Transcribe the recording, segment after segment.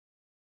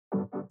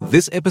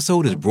This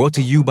episode is brought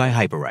to you by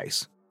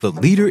Hyperice, the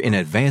leader in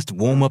advanced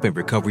warm-up and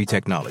recovery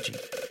technology.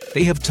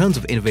 They have tons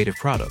of innovative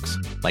products,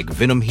 like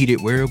Venom-heated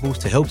wearables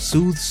to help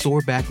soothe sore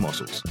back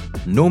muscles,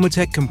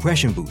 Normatec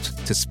compression boots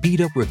to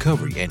speed up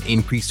recovery and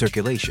increase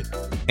circulation,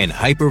 and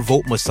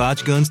Hypervolt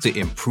massage guns to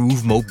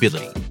improve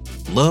mobility.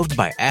 Loved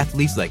by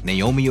athletes like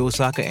Naomi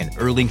Osaka and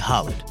Erling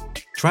Haaland.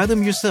 Try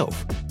them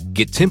yourself.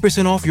 Get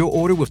 10% off your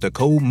order with the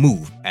code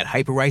MOVE at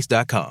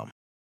hyperice.com.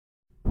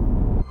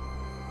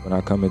 When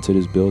I come into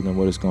this building,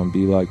 what it's going to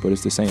be like, but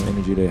it's the same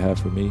energy they have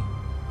for me,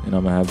 and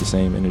I'm going to have the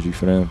same energy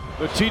for them.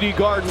 The TD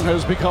Garden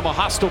has become a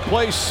hostile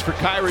place for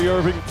Kyrie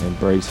Irving.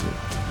 Embrace it.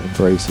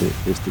 Embrace it.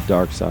 It's the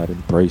dark side.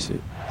 Embrace it.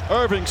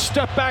 Irving,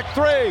 step back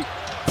three,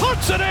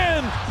 puts it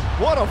in!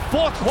 What a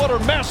fourth quarter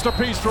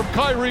masterpiece from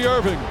Kyrie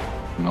Irving.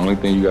 The only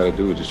thing you got to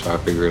do is just try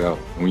to figure it out.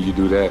 When you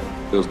do that,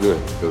 it feels good.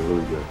 It feels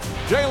really good.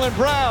 Jaylen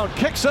Brown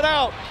kicks it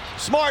out.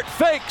 Smart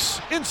fakes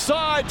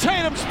inside.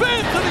 Tatum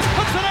spins and he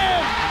puts it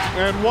in.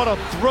 And what a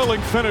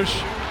thrilling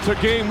finish to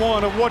game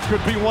one of what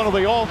could be one of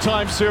the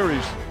all-time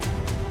series.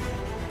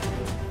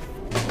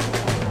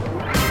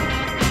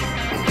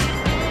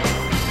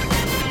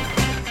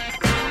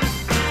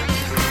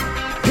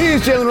 He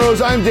is Jalen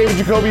Rose. I'm David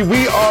Jacoby.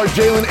 We are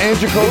Jalen and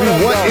Jacoby.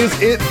 What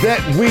is it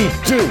that we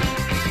do?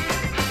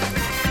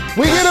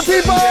 We get the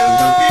people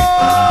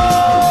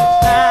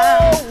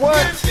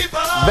what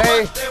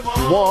they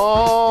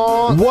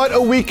want. What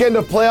a weekend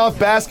of playoff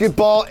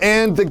basketball,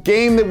 and the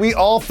game that we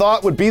all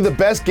thought would be the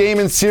best game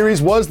in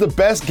series was the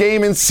best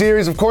game in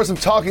series. Of course, I'm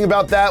talking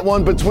about that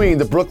one between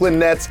the Brooklyn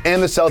Nets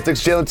and the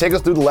Celtics. Jalen, take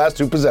us through the last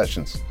two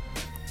possessions.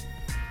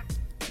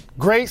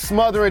 Great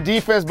smothering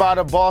defense by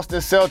the Boston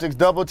Celtics,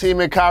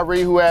 double-teaming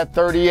Kyrie, who had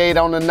 38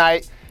 on the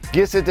night.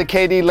 Gets it to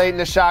KD late in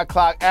the shot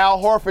clock.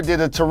 Al Horford did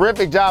a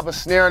terrific job of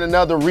snaring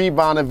another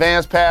rebound.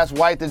 Advanced pass,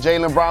 White to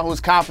Jaylen Brown, who's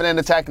confident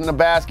attacking the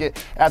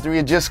basket after he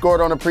had just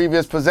scored on the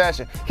previous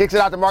possession. Kicks it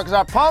out to Marcus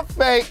Smart, pump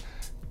fake.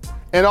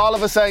 And all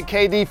of a sudden,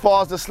 KD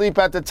falls asleep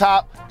at the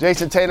top.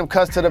 Jason Tatum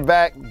cuts to the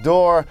back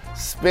door,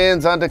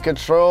 spins under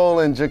control,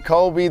 and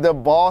Jacoby, the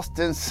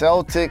Boston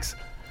Celtics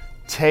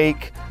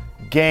take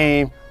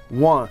game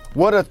one.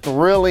 What a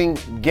thrilling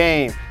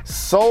game.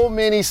 So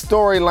many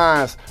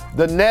storylines.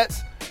 The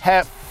Nets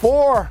had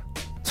 4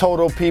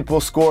 total people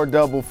score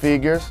double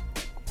figures,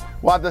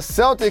 while the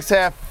Celtics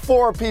had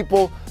 4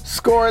 people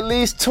score at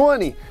least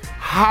 20.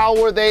 How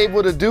were they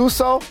able to do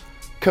so?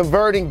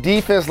 Converting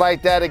defense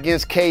like that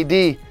against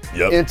KD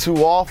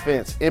into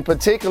offense, in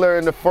particular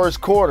in the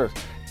first quarter,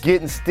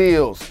 getting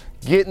steals,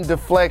 getting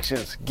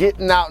deflections,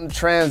 getting out in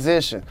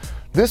transition.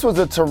 This was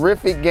a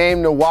terrific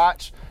game to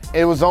watch.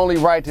 It was only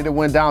right that it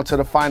went down to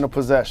the final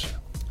possession.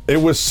 It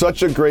was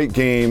such a great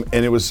game,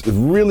 and it was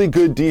really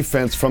good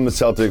defense from the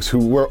Celtics,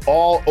 who were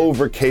all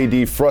over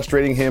KD,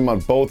 frustrating him on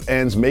both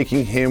ends,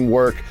 making him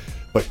work.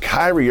 But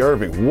Kyrie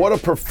Irving, what a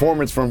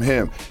performance from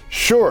him.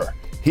 Sure,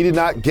 he did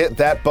not get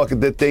that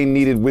bucket that they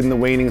needed within the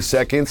waning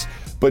seconds,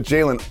 but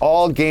Jalen,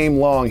 all game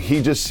long,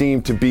 he just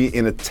seemed to be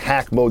in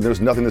attack mode.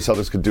 There's nothing the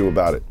Celtics could do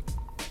about it.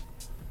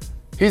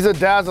 He's a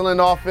dazzling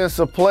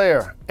offensive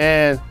player,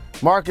 and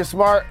Marcus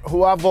Smart,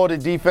 who I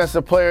voted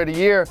Defensive Player of the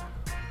Year,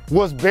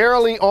 was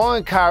barely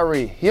on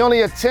Kyrie. He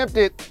only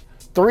attempted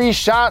 3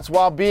 shots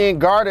while being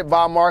guarded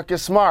by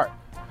Marcus Smart.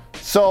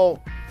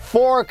 So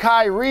for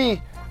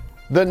Kyrie,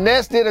 the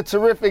Nets did a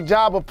terrific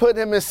job of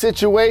putting him in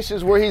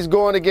situations where he's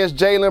going against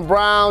Jaylen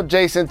Brown,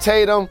 Jason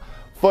Tatum,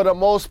 for the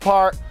most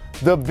part,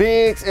 the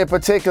bigs, in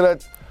particular,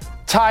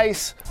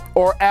 Tice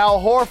or Al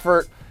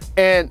Horford,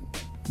 and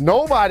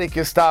nobody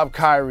can stop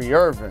Kyrie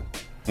Irving,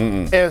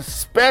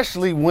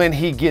 especially when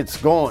he gets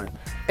going.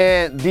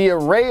 And the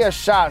array of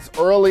shots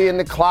early in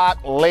the clock,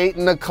 late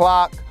in the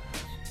clock,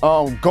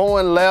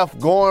 going left,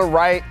 going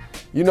right.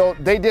 You know,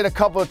 they did a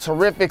couple of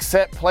terrific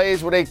set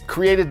plays where they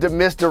created the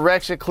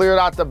misdirection, cleared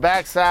out the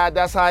backside.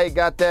 That's how he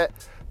got that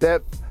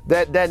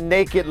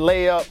naked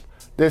layup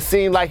that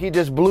seemed like he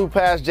just blew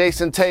past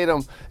Jason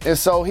Tatum. And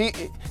so he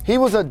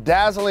was a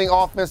dazzling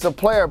offensive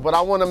player, but I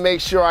want to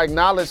make sure I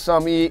acknowledge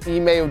something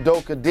Ime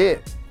Udoka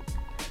did.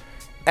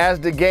 As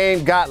the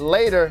game got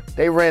later,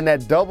 they ran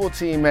that double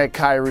team at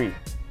Kyrie.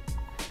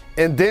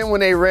 And then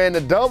when they ran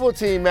the double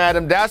team at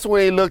him, that's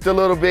when he looked a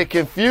little bit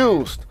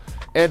confused.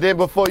 And then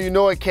before you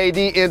know it,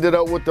 KD ended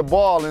up with the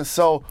ball. And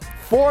so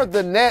for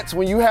the Nets,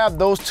 when you have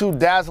those two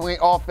dazzling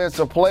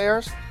offensive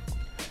players,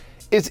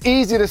 it's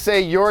easy to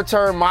say your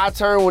turn, my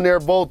turn when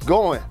they're both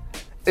going,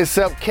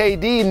 except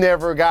KD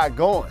never got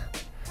going.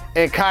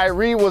 And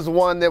Kyrie was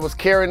one that was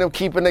carrying them,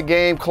 keeping the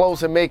game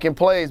close and making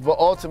plays, but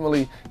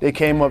ultimately they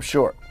came up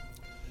short.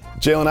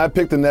 Jalen, I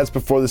picked the Nets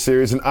before the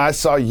series, and I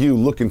saw you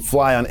looking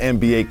fly on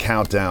NBA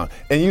Countdown.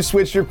 And you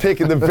switched your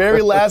pick in the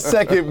very last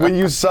second when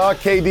you saw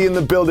KD in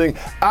the building.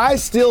 I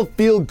still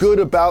feel good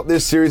about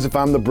this series if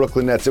I'm the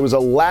Brooklyn Nets. It was a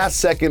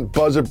last-second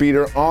buzzer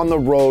beater on the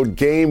road,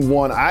 Game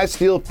 1. I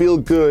still feel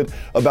good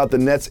about the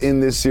Nets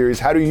in this series.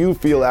 How do you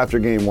feel after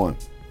Game 1?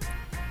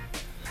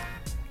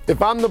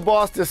 If I'm the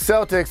Boston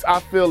Celtics,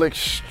 I feel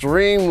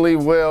extremely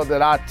well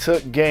that I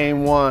took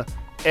Game 1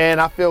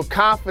 And I feel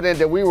confident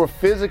that we were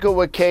physical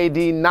with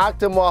KD,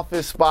 knocked him off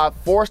his spot,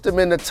 forced him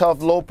into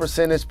tough, low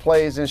percentage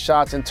plays and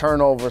shots and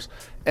turnovers,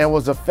 and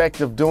was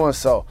effective doing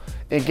so.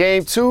 In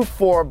game 2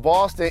 for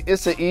Boston,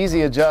 it's an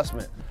easy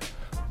adjustment.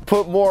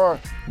 Put more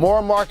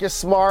Marcus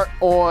Smart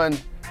on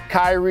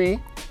Kyrie.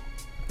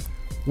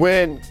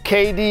 When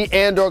KD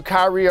and or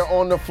Kyrie are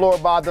on the floor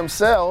by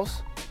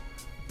themselves,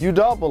 you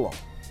double them.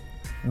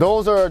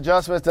 Those are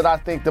adjustments that I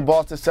think the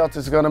Boston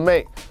Celtics are going to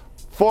make.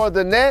 For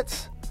the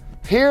Nets,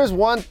 here's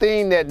one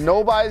thing that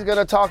nobody's going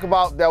to talk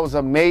about that was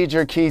a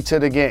major key to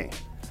the game.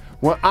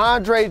 When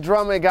Andre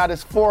Drummond got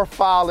his 4th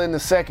foul in the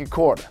second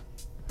quarter.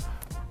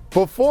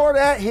 Before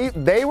that,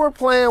 they were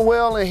playing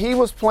well and he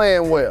was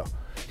playing well.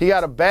 He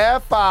got a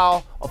bad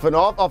foul he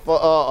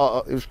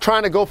was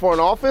trying to go for an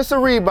offensive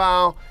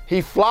rebound.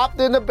 He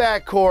flopped in the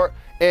backcourt,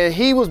 and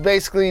he was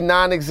basically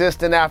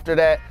non-existent after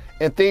that,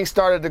 and things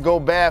started to go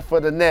bad for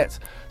the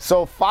Nets.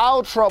 So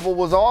foul trouble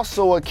was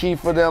also a key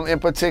for them, in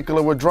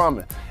particular with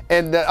Drummond.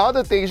 And the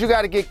other thing is you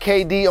got to get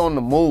KD on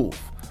the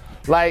move.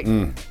 Like,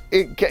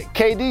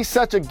 KD's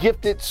such a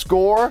gifted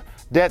scorer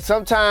that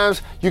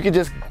sometimes you can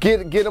just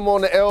get him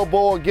on the elbow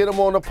or get him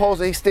on the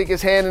post and he stick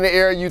his hand in the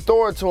air and you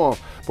throw it to him.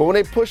 But when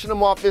they pushing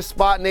him off his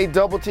spot and they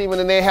double teaming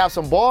and they have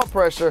some ball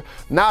pressure,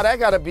 now that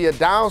got to be a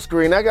down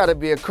screen, that got to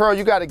be a curl.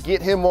 You got to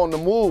get him on the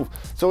move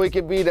so he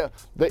can be the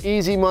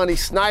easy money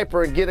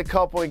sniper and get a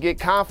couple and get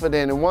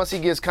confident. And once he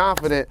gets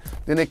confident,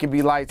 then it can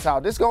be lights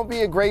out. This is going to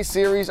be a great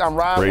series. I'm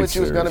riding with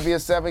you. It's going to be a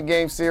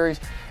 7-game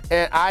series.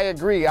 And I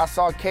agree. I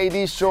saw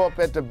KD show up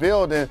at the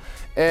building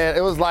and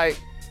it was like,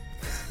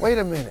 wait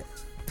a minute.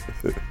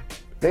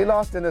 They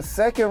lost in the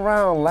second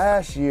round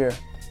last year.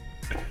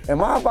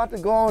 Am I about to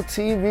go on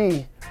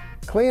TV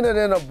cleaner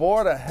than a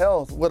board of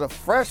health with a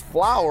fresh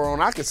flower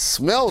on? I could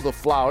smell the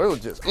flower. It was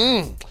just,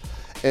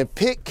 and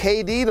pick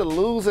KD to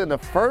lose in the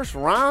first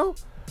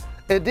round?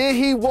 And then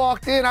he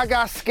walked in, I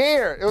got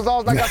scared. It was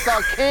almost like I saw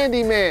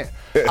Candyman.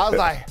 I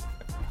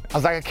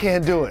was like, I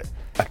can't do it.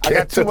 I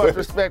got too much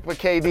respect for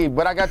KD,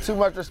 but I got too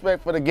much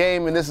respect for the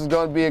game, and this is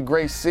going to be a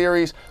great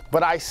series.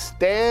 But I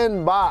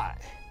stand by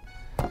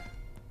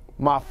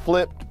my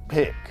flipped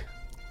pick.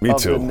 Me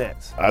too. The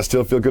Nets. I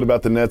still feel good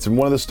about the Nets. And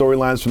one of the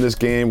storylines from this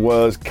game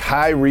was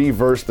Kyrie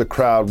versus the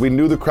crowd. We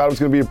knew the crowd was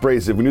going to be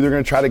abrasive. We knew they were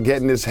going to try to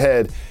get in his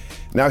head.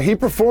 Now, he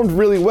performed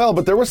really well,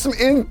 but there were some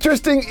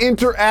interesting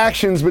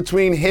interactions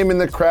between him and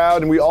the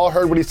crowd, and we all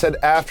heard what he said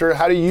after.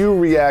 How do you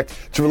react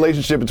to the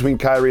relationship between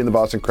Kyrie and the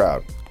Boston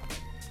crowd?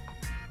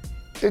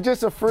 It's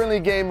just a friendly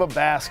game of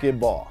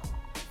basketball.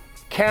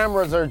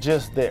 Cameras are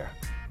just there.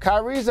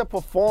 Kyrie's a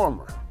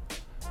performer.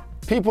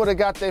 People that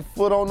got their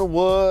foot on the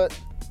wood,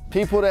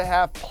 people that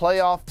have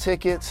playoff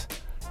tickets,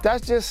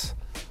 that's just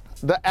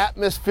the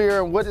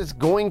atmosphere and what it's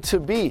going to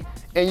be.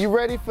 And you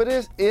ready for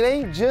this? It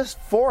ain't just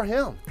for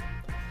him.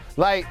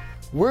 Like,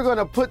 we're going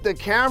to put the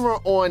camera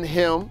on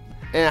him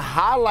and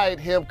highlight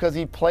him because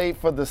he played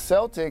for the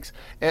Celtics,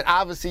 and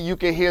obviously you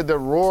can hear the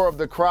roar of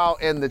the crowd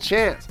and the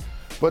chants.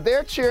 But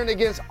they're cheering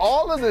against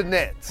all of the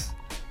Nets.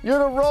 You're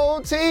the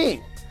road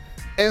team.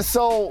 And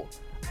so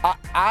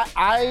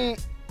I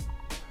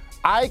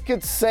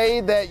could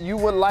say that you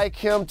would like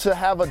him to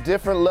have a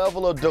different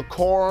level of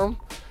decorum,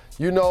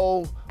 you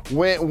know,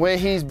 when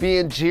he's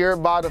being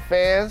jeered by the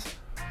fans.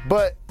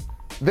 But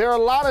there are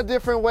a lot of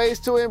different ways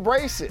to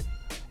embrace it.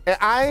 And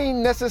I ain't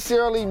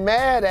necessarily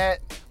mad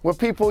at when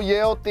people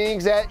yell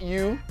things at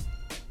you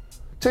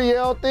to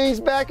yell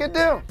things back at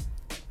them.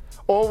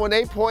 Or when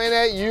they point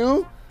at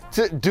you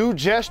to do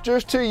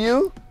gestures to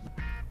you,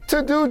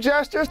 to do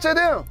gestures to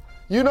them.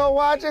 You know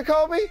why,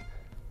 Jacoby?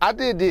 I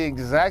did the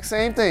exact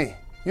same thing.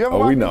 You ever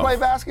watch me play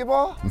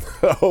basketball?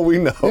 Oh, we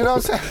know. You know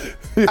what I'm saying?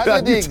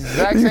 I did the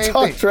exact same thing. You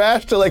talk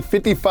trash to like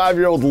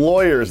 55-year-old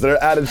lawyers that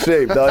are out of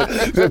shape, dog.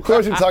 Of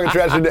course you're talking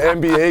trash in the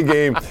NBA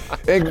game.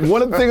 And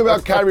one of the things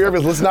about Kyrie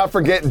Irving is let's not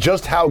forget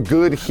just how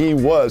good he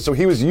was. So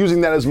he was using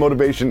that as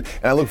motivation,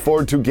 and I look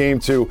forward to game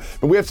 2.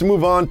 But we have to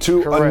move on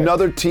to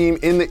another team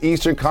in the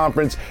Eastern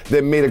Conference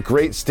that made a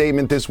great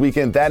statement this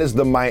weekend. That is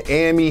the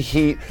Miami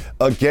Heat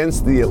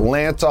against the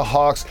Atlanta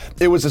Hawks.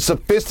 It was a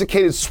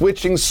sophisticated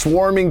switching,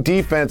 swarming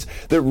defense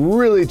that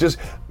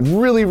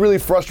really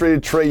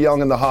frustrated Trae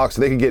Young and the Hawks.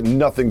 They could get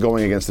nothing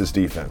going against this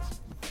defense.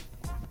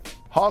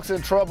 Hawks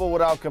in trouble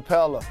without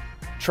Capella.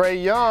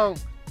 Trae Young,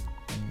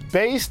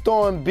 based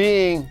on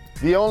being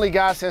the only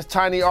guy since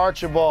Tiny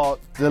Archibald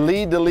to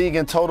lead the league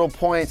in total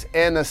points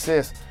and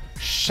assists,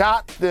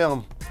 shot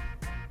them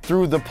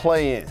through the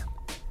play-in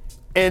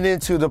and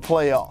into the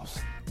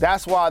playoffs.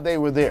 That's why they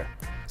were there.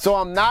 So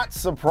I'm not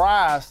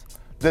surprised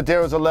that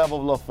there was a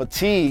level of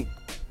fatigue,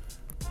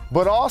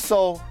 but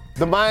also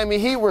the Miami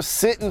Heat were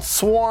sitting,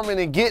 swarming,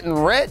 and getting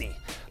ready.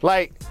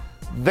 Like,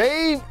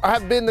 they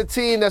have been the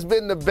team that's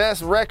been the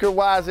best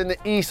record-wise in the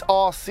East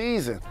all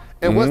season.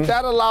 And what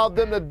that allowed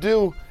them to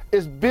do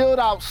is build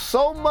out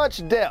so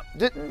much depth.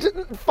 Just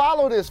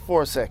follow this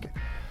for a second.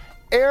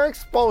 Eric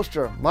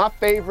Spoelstra, my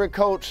favorite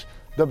coach,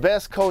 the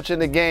best coach in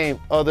the game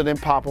other than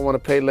Pop. I want to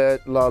pay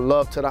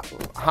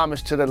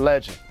homage to the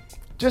legend.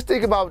 Just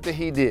think about what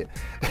he did.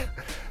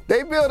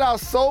 They built out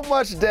so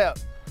much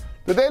depth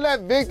that they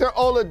let Victor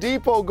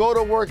Oladipo go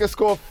to work and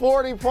score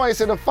 40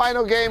 points in the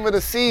final game of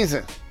the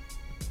season.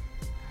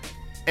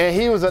 And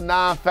he was a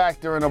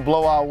non-factor in a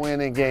blowout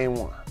win in game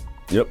 1.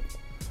 Yep.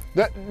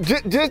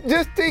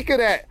 Just think of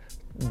that.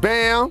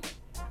 Bam,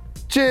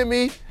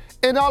 Jimmy,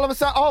 and all of a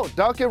sudden,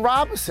 Duncan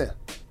Robinson,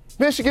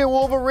 Michigan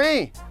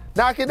Wolverine,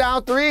 knocking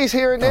down threes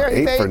here and there.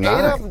 He made 8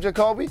 of them,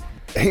 Jacoby.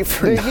 8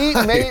 for 9. The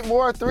Heat made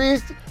more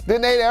threes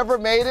than they'd ever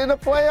made in a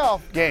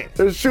playoff game.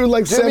 They're shooting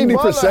like Jimmy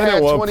 70%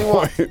 at one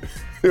 21. point.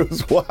 It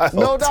was wild.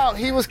 No doubt,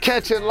 he was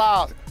catching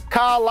lobs.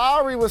 Kyle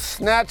Lowry was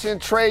snatching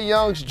Trae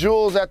Young's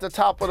jewels at the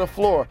top of the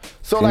floor.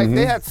 So,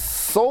 they had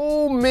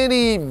so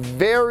many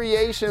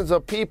variations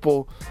of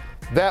people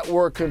that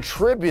were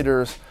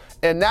contributors,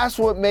 and that's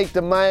what makes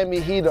the Miami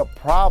Heat a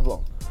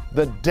problem.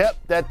 The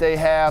depth that they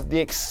have, the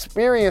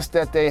experience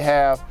that they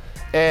have,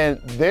 and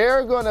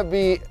they're going to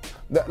be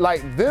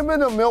like them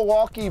and the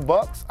Milwaukee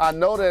Bucks. I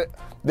know that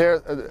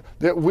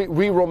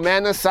we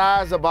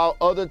romanticize about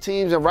other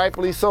teams, and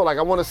rightfully so. Like,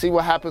 I want to see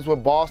what happens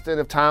with Boston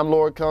if Time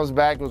Lord comes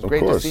back. It was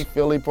great to see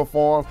Philly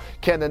perform.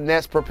 Can the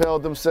Nets propel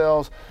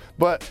themselves?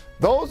 But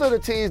those are the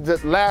teams,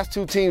 the last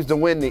 2 teams to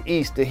win the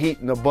East, the Heat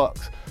and the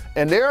Bucks.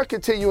 And they're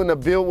continuing to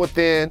build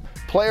within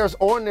players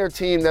on their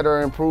team that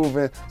are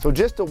improving. So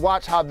just to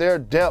watch how their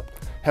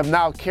depth have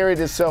now carried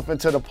itself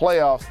into the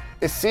playoffs,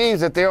 it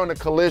seems that they're on a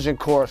collision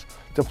course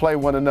to play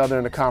one another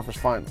in the conference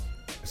finals.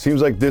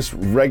 Seems like this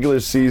regular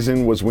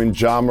season was when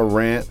Ja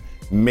Morant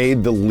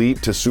made the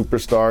leap to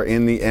superstar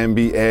in the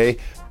NBA,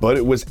 but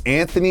it was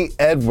Anthony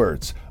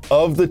Edwards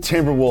of the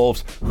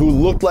Timberwolves who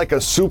looked like a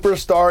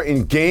superstar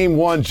in Game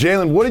 1.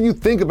 Jalen, what did you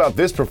think about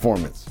this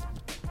performance?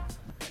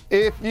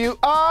 If you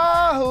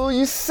are who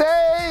you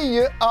say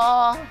you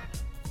are,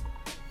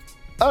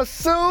 a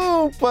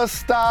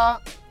superstar.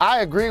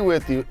 I agree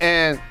with you.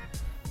 And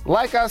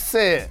like I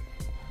said,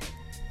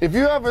 if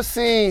you ever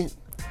seen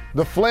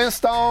the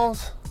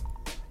Flintstones,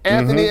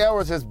 Anthony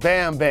Edwards is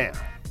Bam Bam.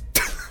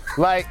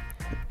 For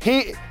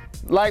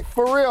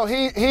real,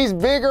 he's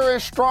bigger and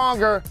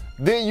stronger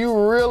than you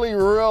really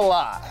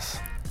realize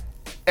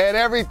at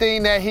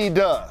everything that he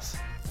does.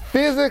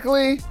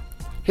 Physically,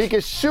 he can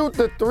shoot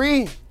the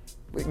 3.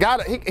 He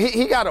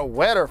got a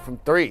wetter from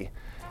 3.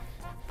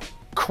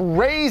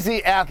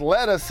 Crazy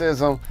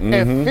athleticism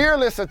and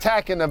fearless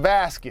attacking the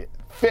basket.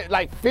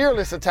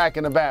 Fearless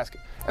attacking the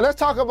basket. And let's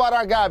talk about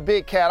our guy,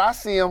 Big Cat. I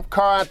see him,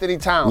 Karl Anthony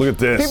Towns. Look at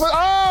this.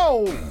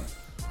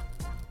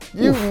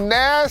 You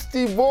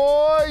nasty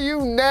boy,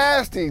 you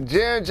nasty.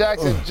 Jaren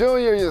Jackson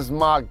Jr. is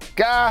my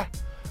guy.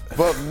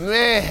 But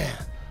man,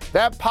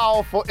 that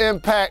powerful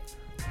impact,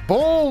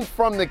 boom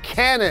from the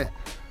cannon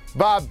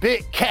by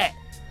Big Cat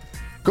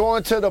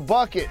going to the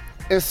bucket.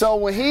 And so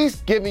when he's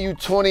giving you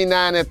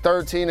 29 and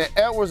 13 and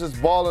Edwards is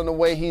balling the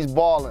way he's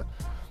balling,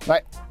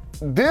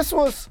 this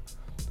was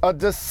a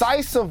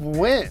decisive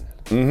win.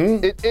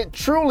 It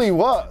truly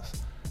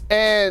was.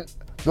 And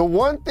the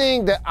one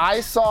thing that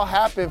I saw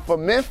happen for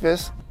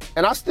Memphis,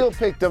 and I still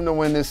picked them to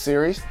win this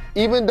series,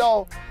 even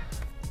though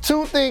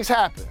 2 things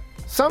happen.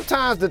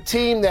 Sometimes the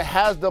team that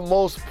has the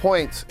most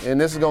points,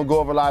 and this is going to go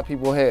over a lot of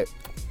people's head,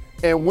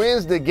 and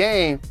wins the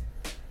game,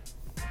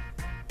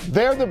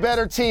 they're the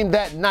better team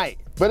that night.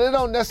 But it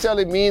don't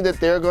necessarily mean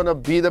that they're going to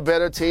be the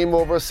better team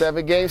over a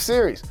 7-game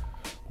series.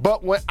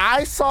 But when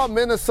I saw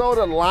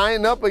Minnesota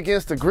line up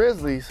against the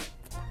Grizzlies,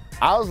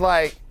 I was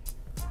like,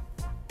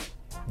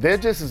 they're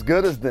just as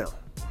good as them.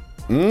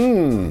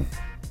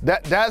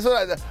 That's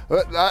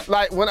what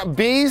like when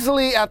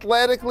Beasley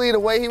athletically, the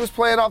way he was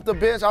playing off the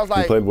bench, I was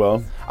like, he played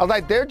well. I was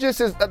like, they're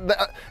just as,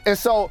 and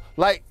so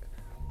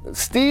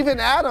Steven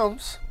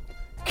Adams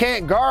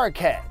can't guard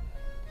Cat.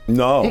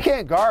 No. He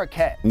can't guard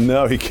Cat.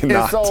 No, he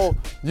cannot. And so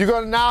you're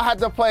going to now have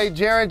to play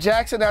Jaren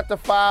Jackson at the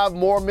 5,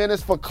 more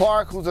minutes for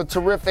Clark, who's a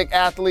terrific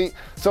athlete.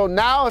 So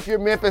now if you're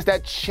Memphis,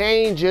 that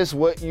changes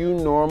what you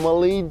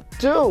normally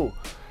do.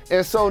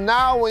 And so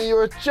now when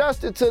you're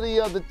adjusted to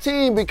the other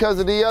team because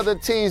of the other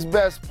team's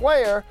best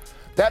player,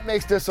 that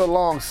makes this a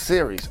long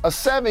series, a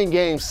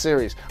 7-game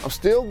series. I'm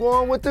still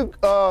going with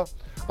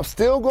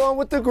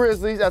the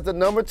Grizzlies as the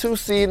number 2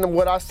 seed and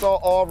what I saw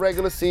all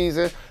regular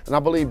season. And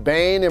I believe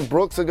Bane and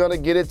Brooks are going to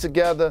get it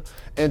together.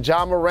 And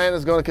Ja Morant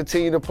is going to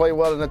continue to play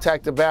well and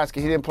attack the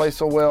basket. He didn't play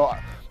so well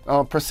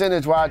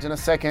percentage-wise in the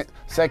second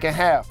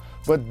half.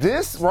 But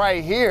this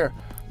right here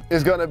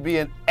is going to be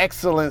an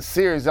excellent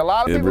series. A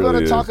lot of people are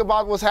going to talk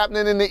about what's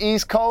happening in the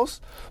East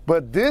Coast,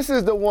 but this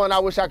is the one I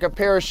wish I could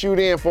parachute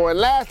in for. And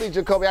lastly,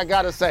 Jacoby, I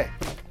got to say,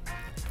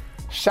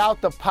 shout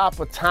to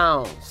Papa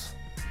Towns.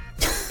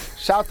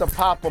 Shout to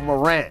Papa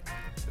Morant.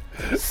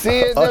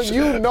 Seeing them,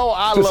 you know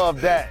I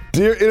love that.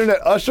 Dear Internet,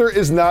 Usher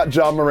is not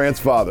John Morant's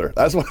father.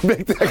 I just want to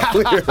make that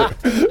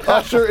clear.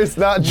 Usher is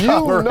not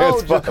John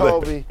Morant's father.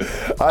 Jacoby.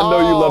 I know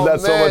you love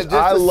that so much.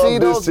 I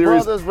love this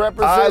series.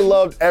 I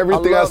loved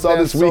everything I saw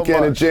this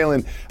weekend. And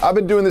Jalen, I've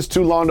been doing this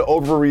too long to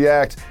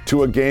overreact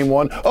to a game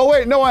one. Oh,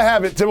 wait, no, I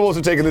haven't. Timberwolves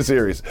are taking the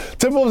series.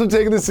 Timberwolves are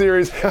taking the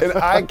series, and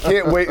I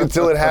can't wait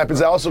until it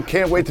happens. I also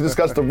can't wait to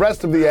discuss the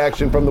rest of the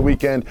action from the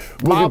weekend.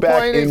 We'll be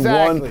back in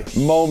one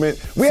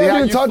moment. We haven't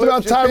even talked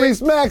about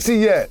Tyrese Maxey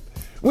yet.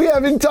 We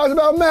haven't even talked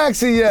about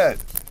Maxey yet.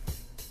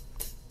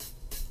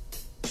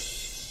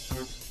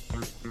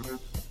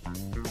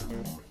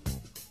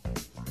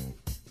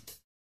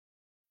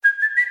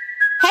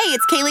 Hey,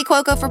 it's Kaylee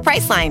Cuoco for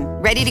Priceline.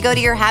 Ready to go to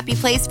your happy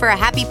place for a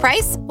happy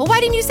price? Well, why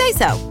didn't you say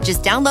so?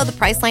 Just download the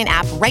Priceline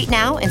app right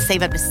now and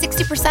save up to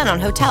 60% on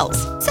hotels.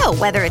 So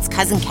whether it's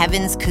Cousin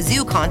Kevin's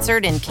Kazoo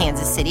Concert in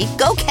Kansas City,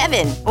 go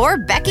Kevin, or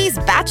Becky's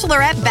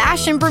Bachelorette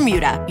Bash in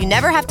Bermuda, you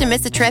never have to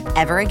miss a trip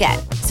ever again.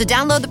 So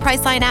download the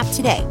Priceline app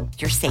today.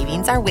 Your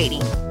savings are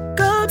waiting.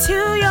 Go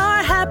to your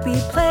happy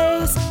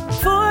place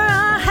for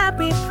a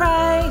happy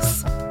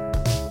price.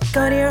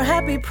 Go to your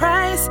happy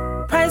price,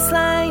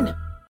 Priceline.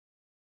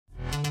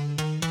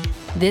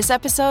 This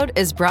episode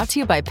is brought to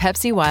you by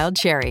Pepsi Wild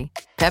Cherry.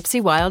 Pepsi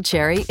Wild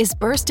Cherry is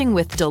bursting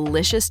with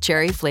delicious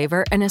cherry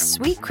flavor and a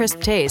sweet, crisp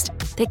taste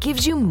that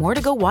gives you more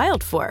to go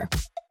wild for.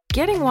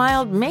 Getting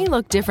wild may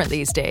look different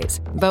these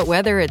days, but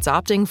whether it's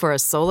opting for a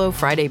solo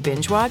Friday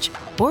binge watch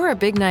or a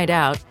big night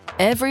out,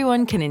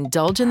 everyone can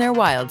indulge in their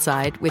wild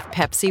side with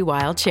Pepsi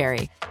Wild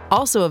Cherry.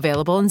 Also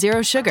available in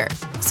Zero Sugar.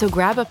 So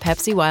grab a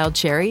Pepsi Wild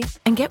Cherry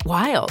and get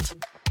wild.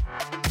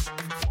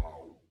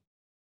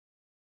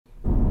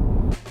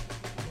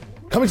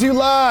 Coming to you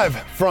live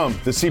from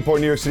the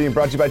Seaport, New York City, and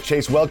brought to you by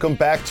Chase. Welcome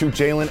back to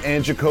Jalen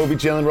and Jacoby.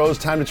 Jalen Rose,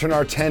 time to turn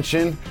our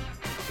attention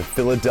to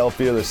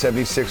Philadelphia. The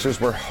 76ers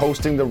were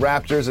hosting the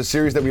Raptors, a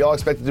series that we all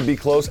expected to be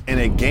close, and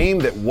a game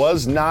that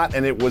was not,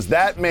 and it was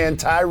that man,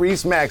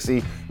 Tyrese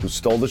Maxey, who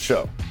stole the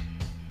show.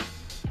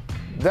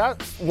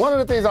 That's one of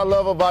the things I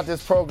love about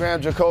this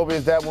program, Jacoby,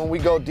 is that when we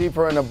go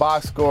deeper in the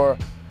box score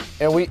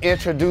and we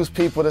introduce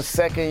people to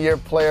second-year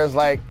players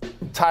like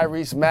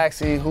Tyrese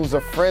Maxey, who's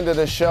a friend of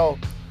the show,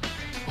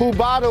 who,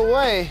 by the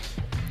way,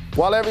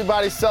 while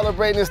everybody's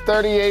celebrating his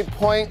 38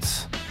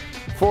 points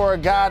for a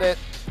guy that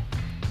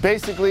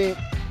basically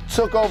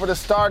took over the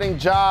starting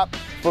job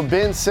for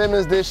Ben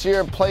Simmons this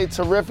year and played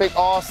terrific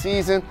all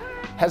season,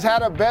 has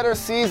had a better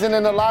season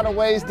in a lot of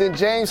ways than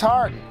James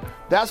Harden.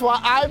 That's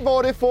why I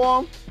voted for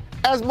him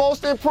as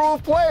most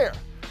improved player.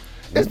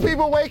 It's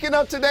people waking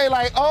up today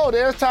like, oh,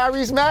 there's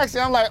Tyrese Maxey.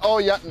 I'm like, oh,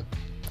 yeah,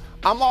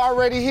 I'm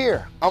already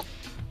here.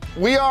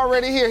 We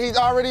already here. He's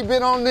already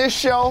been on this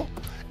show.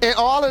 And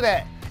all of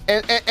that.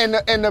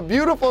 And the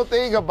beautiful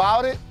thing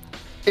about it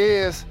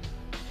is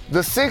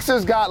the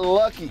Sixers got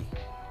lucky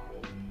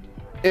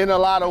in a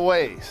lot of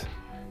ways.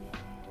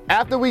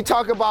 After we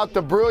talk about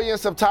the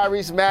brilliance of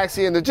Tyrese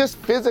Maxey and the just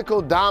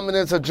physical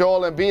dominance of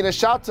Joel Embiid, and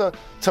shout to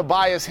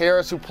Tobias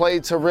Harris, who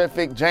played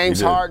terrific, James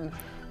Harden,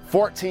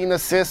 14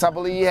 assists. I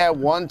believe he had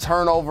 1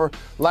 turnover.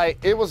 Like,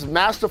 it was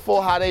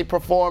masterful how they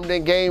performed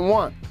in game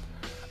one.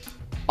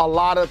 A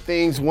lot of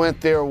things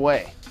went their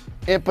way.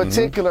 In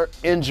particular,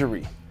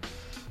 injury.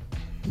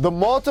 The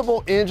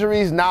multiple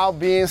injuries now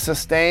being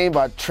sustained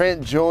by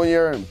Trent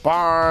Jr. and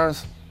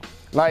Barnes,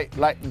 like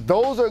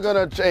those are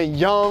gonna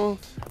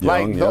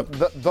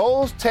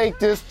those take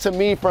this to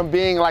me from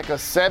being like a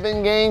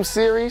 7-game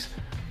series,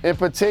 in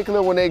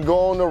particular when they go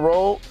on the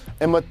road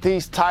and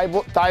Matisse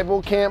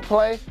Thybulle can't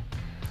play,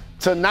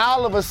 to now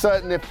all of a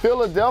sudden if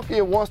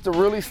Philadelphia wants to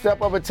really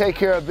step up and take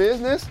care of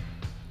business,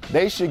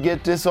 they should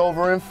get this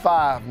over in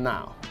 5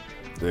 now.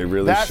 They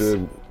really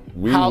should.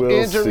 How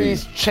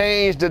injuries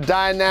change the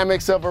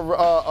dynamics of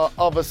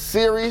a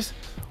series,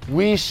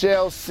 we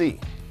shall see.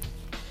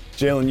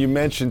 Jalen, you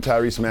mentioned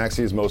Tyrese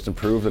Maxey is most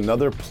improved.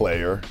 Another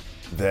player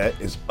that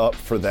is up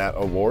for that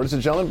award is a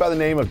gentleman by the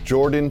name of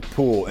Jordan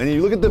Poole. And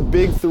you look at the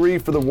big three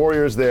for the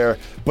Warriors there,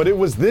 but it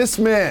was this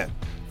man,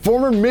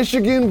 former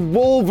Michigan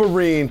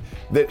Wolverine,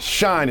 that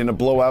shined in a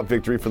blowout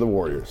victory for the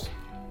Warriors.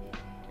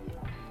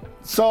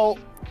 So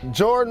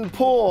Jordan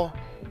Poole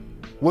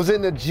was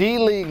in the G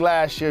League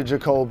last year,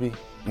 Jacoby.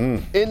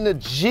 In the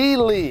G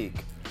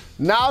League.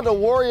 Now the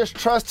Warriors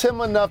trust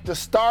him enough to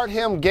start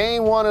him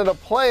game one of the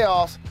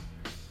playoffs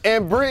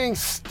and bring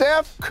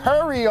Steph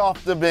Curry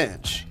off the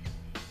bench.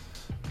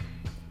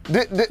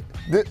 Did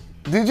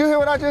you hear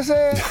what I just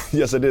said?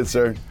 Yes, I did,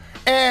 sir.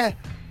 And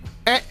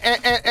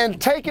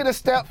take it a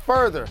step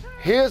further.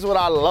 Here's what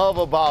I love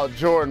about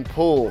Jordan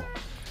Poole.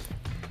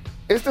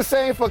 It's the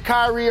same for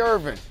Kyrie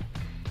Irving.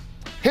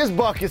 His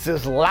buckets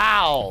is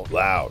loud.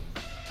 Loud.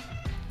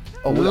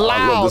 Oh,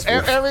 loud.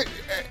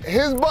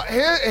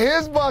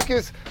 His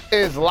buckets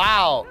is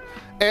loud.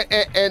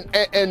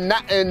 And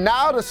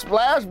now the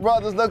Splash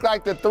Brothers look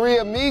like the Three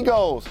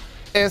Amigos.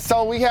 And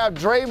so we have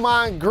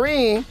Draymond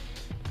Green,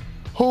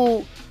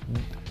 who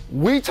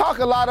we talk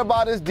a lot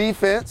about his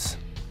defense,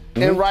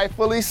 and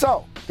rightfully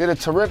so. did a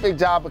terrific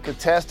job of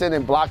contesting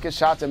and blocking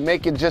shots and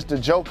making just the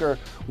Joker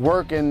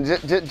work, and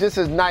just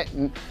his night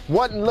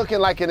wasn't looking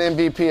like an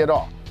MVP at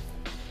all.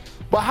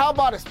 But how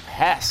about his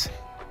passing?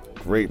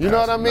 Great passing. You know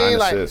what I mean? 9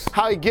 Like assists.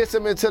 how he gets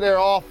them into their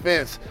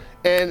offense,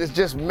 and it's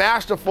just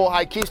masterful how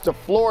he keeps the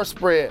floor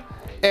spread.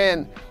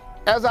 And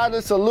as I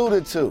just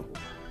alluded to,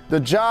 the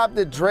job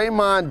that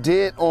Draymond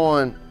did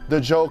on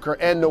the Joker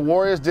and the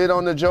Warriors did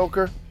on the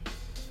Joker,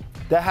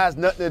 that has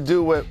nothing to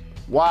do with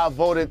why I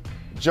voted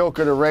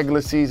Joker the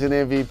regular season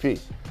MVP.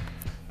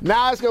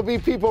 Now it's going to be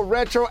people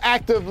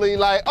retroactively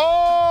like,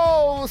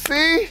 oh,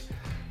 see?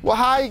 Well,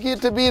 how you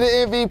get to be the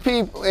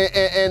MVP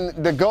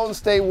and the Golden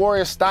State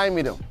Warriors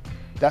stymied him?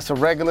 That's a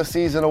regular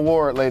season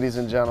award, ladies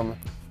and gentlemen.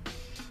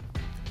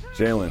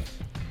 Jalen,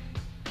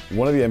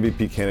 one of the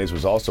MVP candidates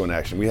was also in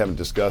action. We haven't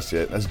discussed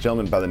yet. That's a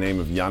gentleman by the name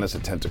of Giannis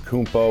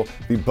Antetokounmpo.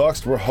 The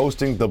Bucks were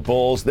hosting the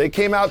Bulls. They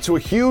came out to a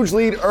huge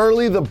lead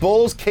early. The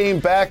Bulls came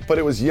back, but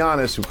it was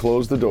Giannis who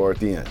closed the door at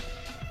the end.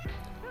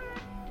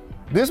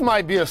 This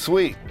might be a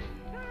sweep.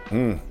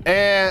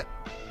 And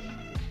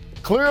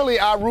clearly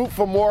I root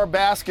for more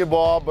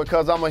basketball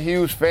because I'm a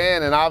huge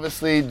fan, and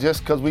obviously just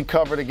because we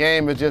cover the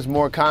game, it's just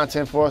more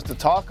content for us to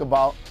talk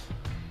about.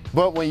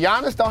 But when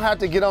Giannis don't have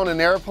to get on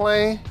an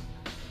airplane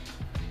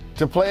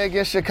to play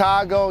against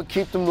Chicago,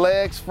 keep them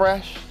legs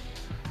fresh,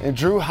 and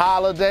Drew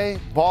Holiday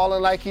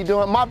balling like he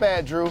doing. My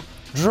bad, Drew.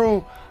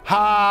 Drew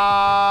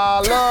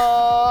Holiday.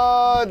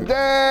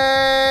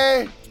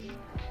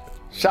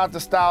 Shout to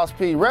Styles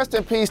P. Rest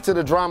in peace to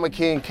the drama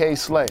king, K.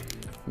 Slay.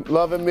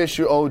 Love and miss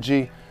you,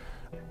 OG.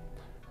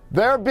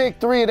 They're big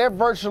three, they're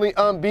virtually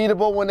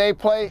unbeatable when they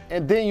play,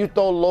 and then you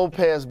throw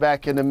Lopez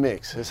back in the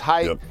mix. His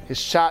height, his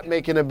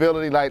shot-making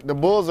ability, like the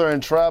Bulls are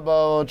in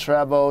trouble.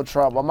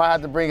 I might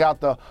have to bring out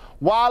the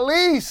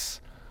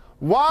Wallace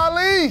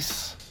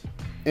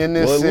in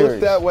this series. Well, it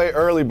looked that way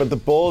early, but the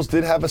Bulls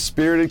did have a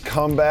spirited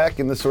comeback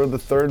in the sort of the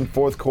third and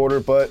fourth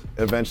quarter, but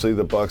eventually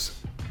the Bucks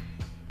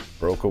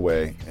broke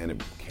away, and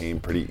it became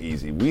pretty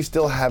easy. We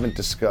still haven't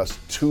discussed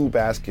 2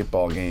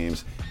 basketball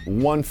games,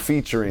 one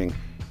featuring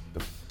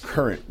the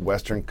current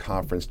Western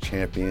Conference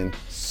champion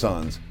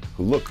Suns,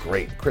 who look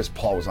great. Chris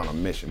Paul was on a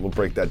mission. We'll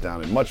break that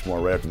down and much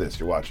more right after this.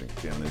 You're watching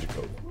Jalen and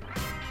Jacoby.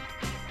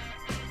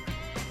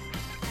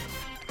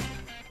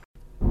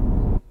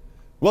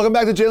 Welcome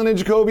back to Jalen and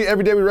Jacoby.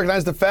 Every day we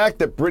recognize the fact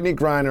that Brittany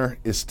Griner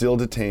is still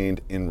detained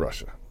in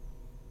Russia.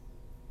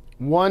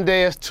 1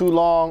 day is too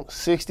long,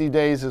 60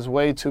 days is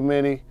way too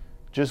many.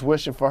 Just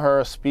wishing for her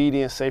a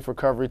speedy and safe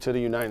recovery to the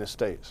United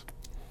States.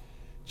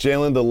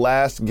 Jalen, the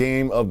last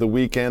game of the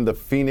weekend, the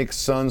Phoenix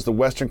Suns, the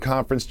Western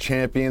Conference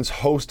champions,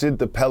 hosted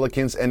the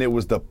Pelicans, and it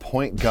was the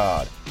point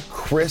guard,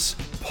 Chris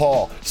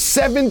Paul.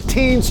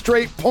 17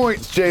 straight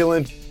points,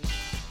 Jalen.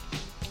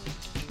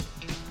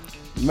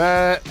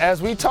 Man,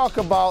 as we talk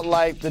about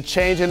like the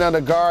changing of the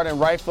guard, and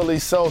rightfully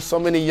so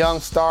many young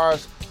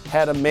stars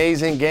had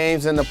amazing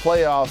games in the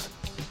playoffs.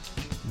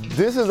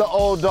 This is an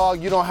old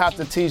dog you don't have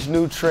to teach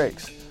new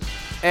tricks.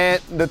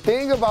 And the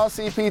thing about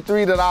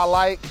CP3 that I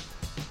like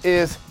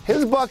is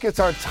his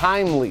buckets are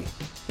timely.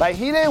 Like,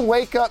 he didn't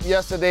wake up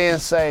yesterday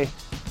and say,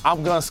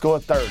 I'm going to score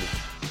 30.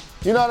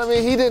 You know what I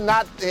mean? He did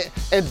not,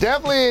 and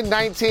definitely in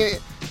 19,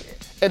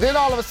 and then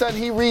all of a sudden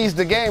he reads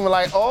the game and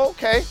like, oh,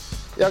 okay,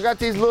 y'all got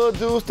these little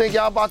dudes think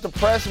y'all about to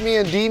press me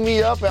and D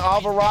me up and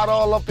Alvarado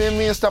all up in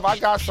me and stuff. I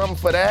got something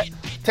for that.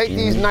 Take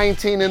these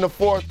 19 in the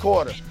fourth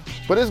quarter.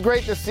 But it's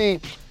great to see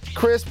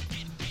Chris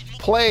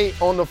play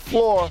on the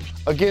floor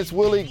against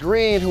Willie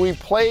Green, who he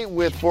played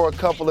with for a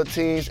couple of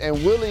teams, and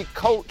Willie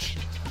coached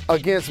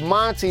against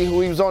Monty,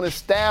 who he was on his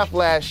staff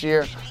last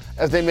year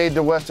as they made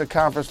the Western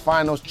Conference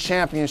Finals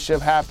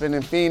championship happen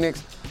in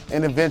Phoenix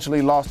and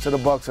eventually lost to the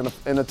Bucks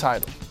in the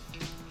title.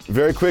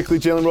 Very quickly,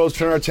 Jalen Rose,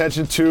 turn our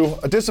attention to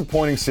a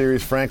disappointing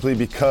series, frankly,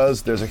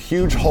 because there's a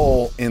huge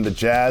hole in the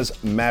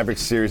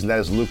Jazz-Mavericks series, and that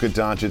is Luka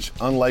Doncic.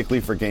 Unlikely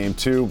for Game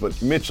 2,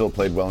 but Mitchell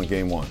played well in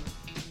Game 1.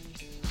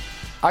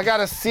 I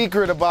got a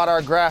secret about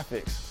our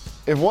graphics.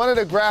 If one of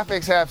the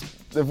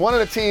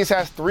teams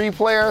has 3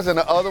 players and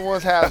the other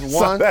ones has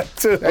 1,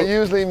 that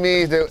usually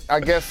means that I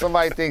guess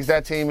somebody thinks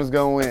that team is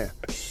going to win.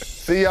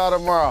 See y'all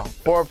tomorrow,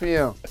 4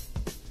 p.m.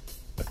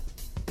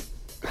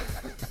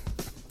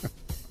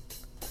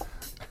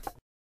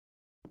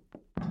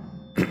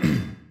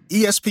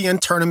 ESPN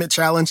Tournament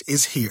Challenge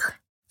is here.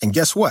 And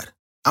guess what?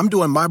 I'm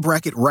doing my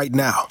bracket right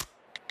now.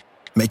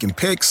 Making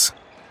picks,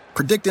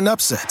 predicting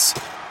upsets,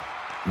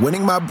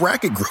 winning my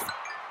bracket group,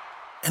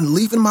 and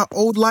leaving my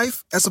old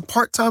life as a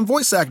part-time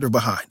voice actor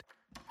behind.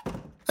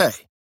 Hey,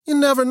 you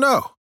never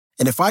know.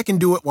 And if I can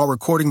do it while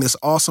recording this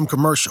awesome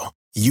commercial,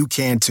 you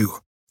can too.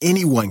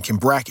 Anyone can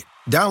bracket.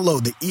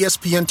 Download the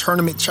ESPN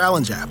Tournament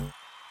Challenge app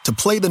to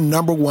play the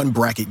 #1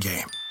 bracket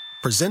game.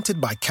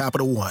 Presented by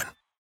Capital One.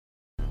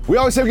 We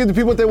always say we give the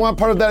people what they want.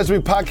 Part of that is we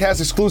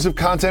podcast exclusive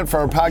content for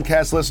our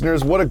podcast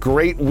listeners. What a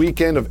great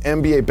weekend of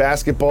NBA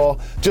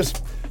basketball.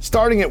 Just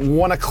starting at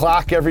 1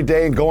 o'clock every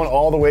day and going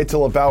all the way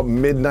till about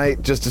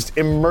midnight, just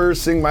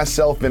immersing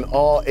myself in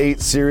all 8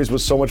 series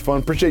was so much fun.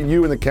 Appreciate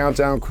you and the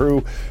Countdown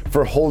crew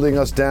for holding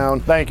us down.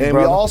 Thank you, and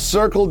brother. we all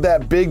circled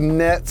that big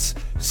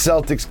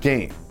Nets-Celtics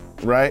game,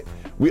 right?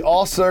 We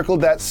all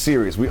circled that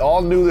series. We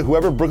all knew that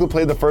whoever Brooklyn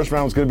played the first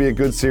round was going to be a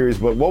good series,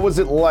 but what was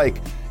it like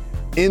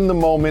in the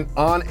moment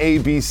on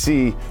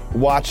ABC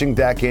watching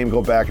that game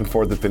go back and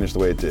forth and finish the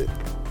way it did?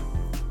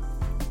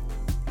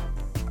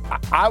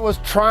 I was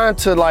trying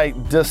to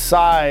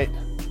decide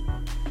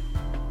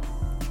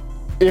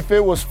if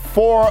it was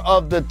 4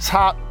 of the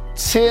top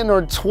 10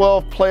 or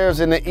 12 players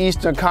in the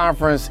Eastern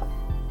Conference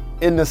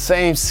in the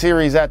same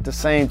series at the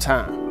same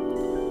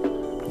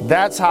time.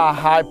 That's how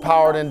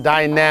high-powered and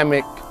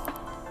dynamic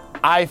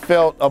I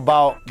felt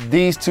about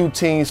these two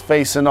teams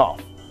facing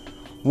off.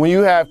 When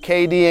you have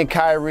KD and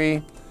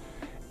Kyrie,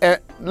 and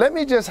let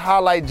me just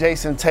highlight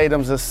Jason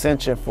Tatum's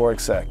ascension for a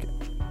second.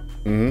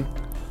 Mm-hmm.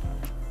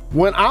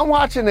 When I'm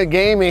watching the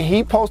game and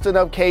he posted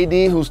up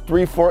KD, who's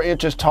 3-4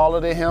 inches taller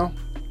than him,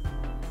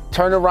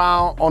 turn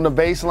around on the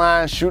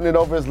baseline, shooting it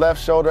over his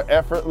left shoulder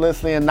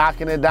effortlessly and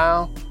knocking it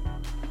down,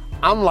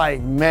 I'm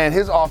like, man,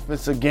 his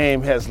offensive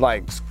game has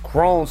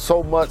grown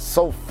so much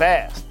so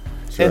fast.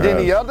 Sure and then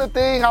has. the other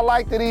thing I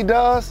like that he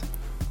does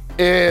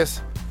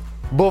is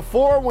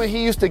before, when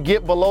he used to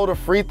get below the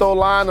free throw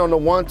line on the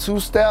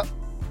 1-2 step,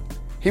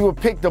 he would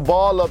pick the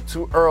ball up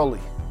too early.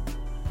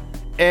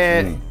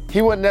 And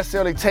he wouldn't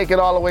necessarily take it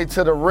all the way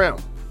to the rim.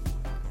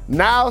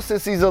 Now,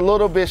 since he's a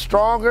little bit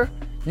stronger,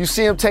 you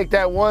see him take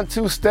that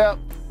 1-2 step,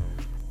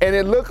 and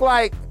it looked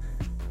like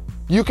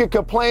you could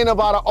complain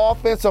about an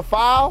offensive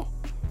foul,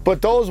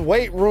 but those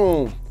weight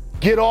room,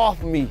 get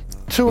off me,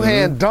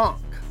 two-hand dunk.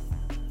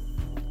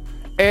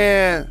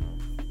 And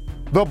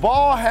the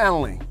ball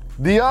handling,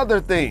 the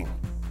other thing,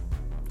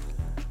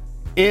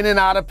 in and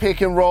out of pick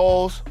and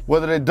rolls,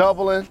 whether they're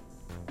doubling,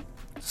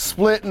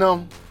 splitting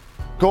them,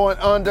 going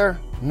under,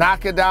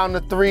 knocking down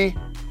the 3,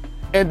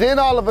 and then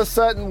all of a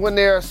sudden when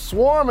they're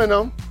swarming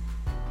them,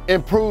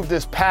 improved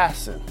his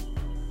passing.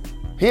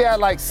 He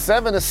had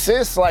 7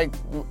 assists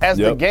as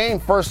the game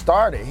first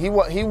started. He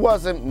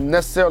wasn't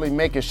necessarily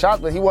making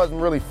shots, but he wasn't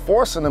really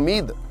forcing them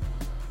either.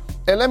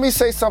 And let me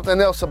say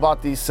something else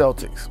about these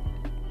Celtics.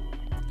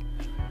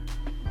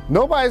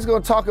 Nobody's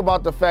going to talk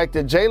about the fact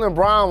that Jaylen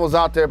Brown was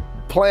out there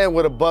playing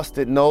with a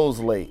busted nose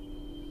late.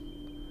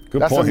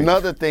 That's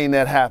another thing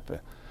that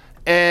happened.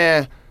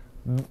 And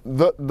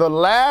the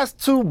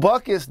last 2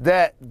 buckets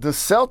that the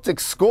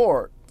Celtics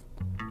scored,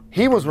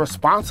 he was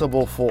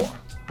responsible for.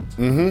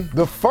 Mm-hmm.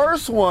 The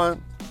first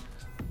one,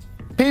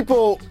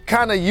 people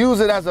kind of use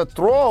it as a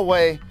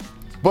throwaway,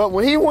 but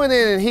when he went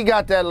in and he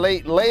got that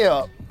late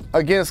layup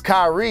against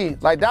Kyrie,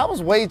 that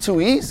was way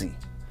too easy.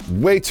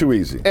 Way too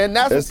easy. And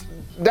that's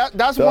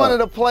one of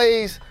the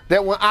plays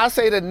that when I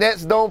say the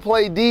Nets don't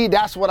play D,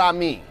 that's what I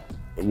mean.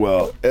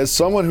 Well, as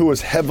someone who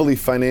was heavily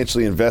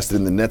financially invested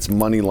in the Nets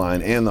money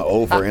line and the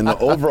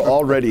over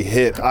already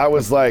hit, I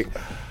was like,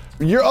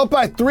 you're up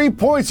by 3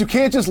 points. You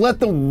can't just let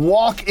them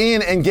walk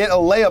in and get a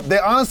layup. They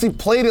honestly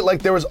played it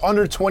like there was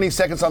under 20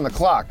 seconds on the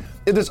clock.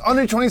 If there's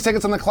under 20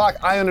 seconds on the clock,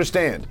 I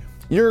understand.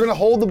 You're going to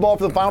hold the ball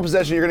for the final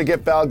possession. You're going to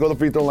get fouled, go to the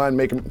free throw line,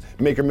 make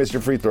or miss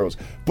your free throws.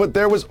 But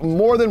there was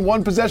more than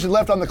one possession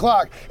left on the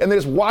clock, and they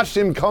just watched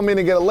him come in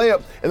and get a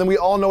layup. And then we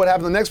all know what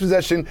happened the next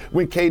possession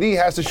when KD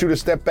has to shoot a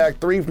step back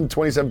 3 from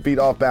 27 feet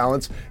off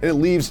balance, and it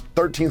leaves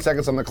 13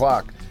 seconds on the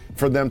clock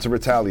for them to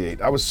retaliate.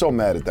 I was so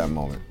mad at that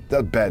moment.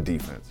 That was bad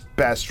defense,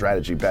 bad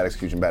strategy, bad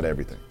execution, bad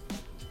everything.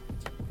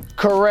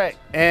 Correct.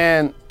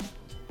 And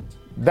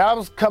that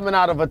was coming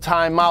out of a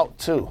timeout,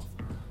 too.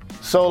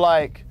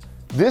 So,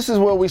 this is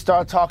where we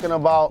start talking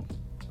about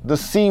the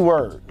C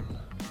word,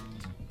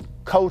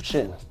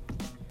 coaching,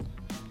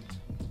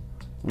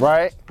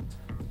 right?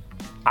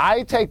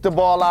 I take the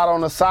ball out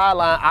on the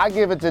sideline. I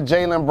give it to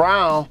Jaylen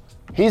Brown.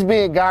 He's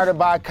being guarded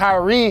by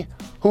Kyrie,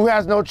 who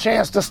has no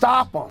chance to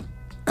stop him.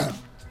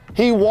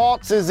 He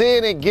waltzes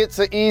in and gets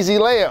an easy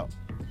layup.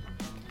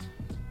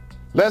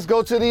 Let's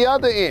go to the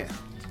other end.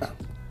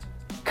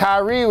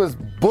 Kyrie was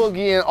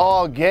boogieing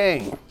all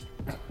game.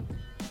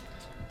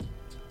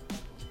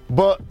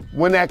 But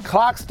when that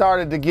clock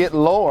started to get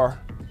lower,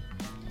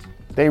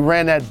 they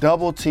ran that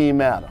double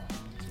team at him.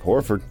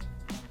 Horford.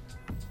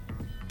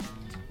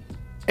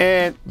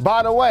 And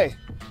by the way,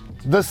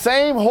 the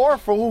same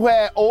Horford who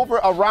had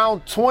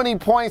around 20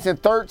 points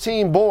and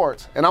 13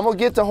 boards, and I'm going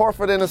to get to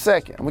Horford in a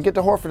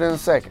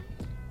second.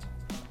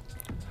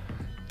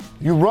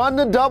 You run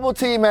the double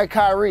team at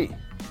Kyrie.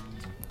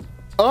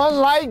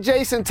 Unlike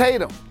Jason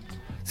Tatum.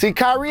 See,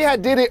 Kyrie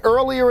did it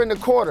earlier in the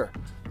quarter.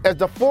 As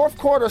the fourth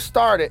quarter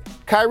started,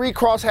 Kyrie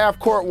crossed half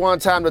court one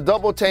time, the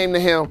double team to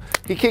him.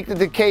 He kicked it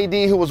to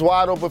KD, who was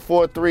wide open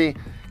for a 3.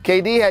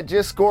 KD had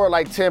just scored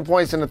 10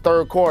 points in the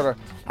third quarter.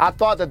 I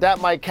thought that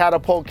might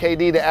catapult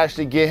KD to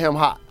actually get him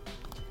hot.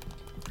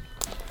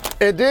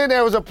 And then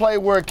there was a play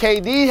where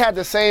KD had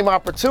the same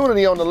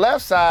opportunity on the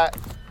left side.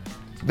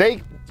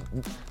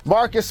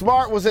 Marcus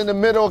Smart was in the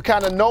middle of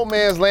kind of no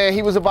man's land.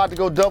 He was about to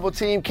go double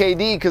team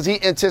KD because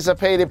he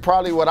anticipated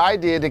probably what I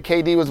did, that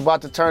KD was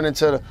about to turn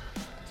into the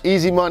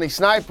easy money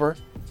sniper.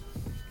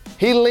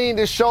 He leaned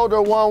his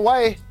shoulder one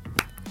way.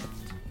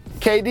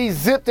 KD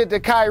zipped it to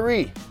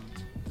Kyrie.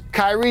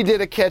 Kyrie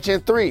did a catch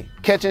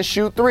and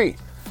shoot three.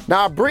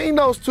 Now I bring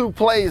those two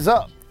plays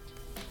up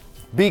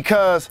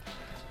because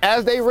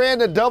as they ran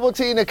the double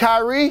team to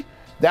Kyrie,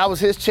 that was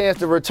his chance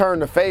to return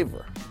the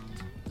favor.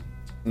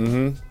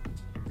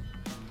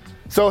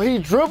 So he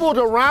dribbled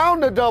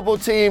around the double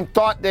team,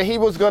 thought that he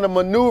was going to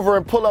maneuver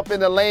and pull up in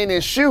the lane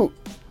and shoot.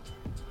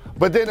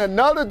 But then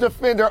another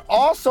defender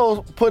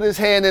also put his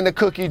hand in the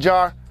cookie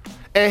jar,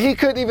 and he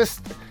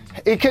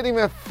couldn't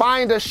even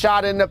find a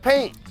shot in the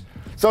paint.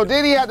 So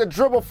then he had to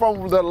dribble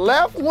from the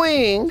left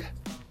wing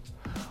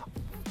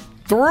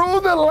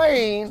through the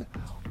lane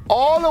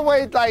all the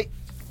way like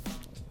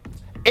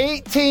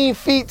 18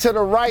 feet to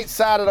the right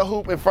side of the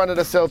hoop in front of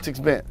the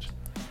Celtics bench.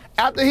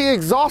 After he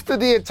exhausted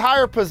the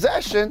entire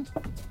possession,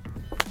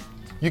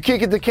 you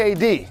kick it to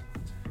KD.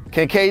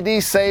 Can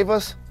KD save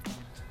us?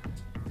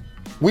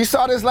 We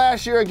saw this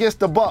last year against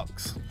the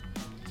Bucks.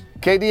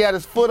 KD had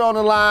his foot on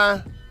the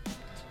line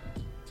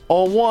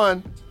on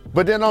one,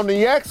 but then on the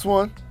next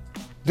one,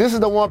 this is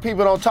the one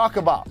people don't talk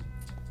about.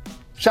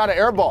 Shot an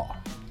air ball.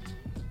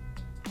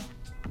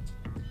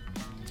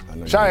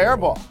 Shot an air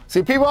ball.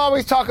 See, people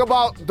always talk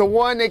about the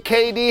one that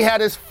KD had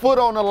his foot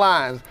on the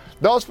line.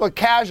 Those for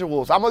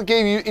casuals. I'm going to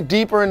give you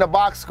deeper in the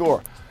box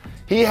score.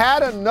 He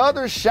had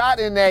another shot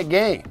in that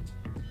game.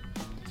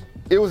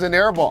 It was an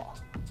air ball.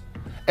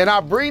 And I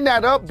bring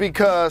that up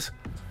because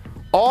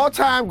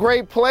all-time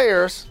great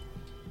players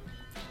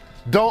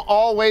don't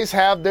always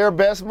have their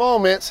best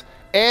moments,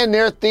 and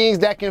there are things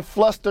that can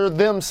fluster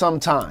them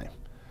sometime.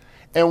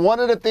 And one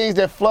of the things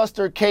that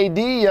flustered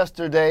KD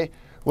yesterday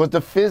was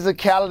the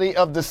physicality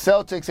of the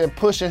Celtics and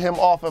pushing him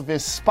off of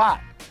his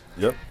spot.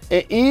 Yep.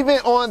 And even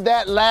on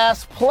that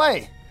last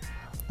play,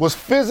 was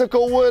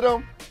physical with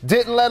him,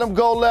 didn't let him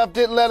go left,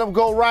 didn't let him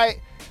go right,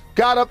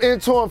 got up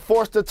into him,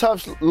 forced a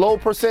tough, low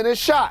percentage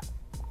shot.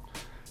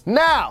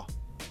 Now,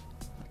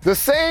 the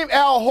same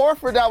Al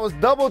Horford that was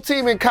double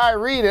teaming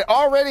Kyrie that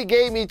already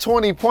gave me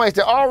 20 points,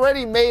 that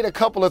already made a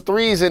couple of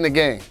threes in the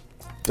game.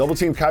 Double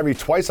teamed Kyrie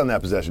twice on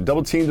that possession.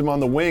 Double teamed him on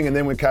the wing, and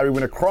then when Kyrie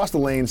went across the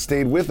lane,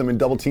 stayed with him and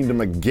double teamed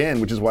him again,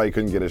 which is why he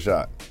couldn't get a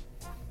shot.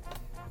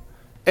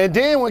 And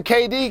then when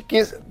KD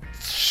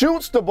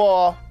shoots the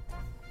ball,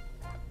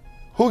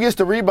 who gets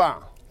the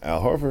rebound?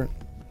 Al Horford.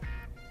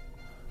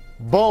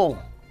 Boom.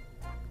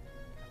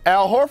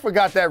 Al Horford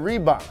got that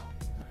rebound.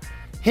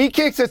 He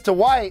kicks it to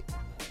White.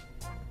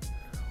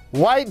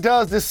 White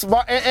does this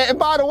smart, and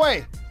by the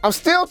way, I'm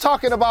still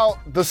talking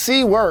about the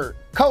C word,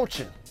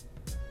 coaching.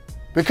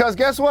 Because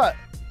guess what?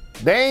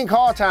 They ain't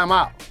called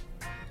timeout.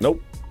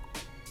 Nope.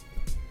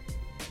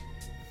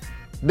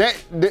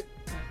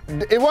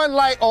 It wasn't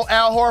like, oh,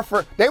 Al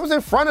Horford. They was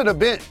in front of the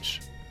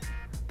bench.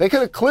 They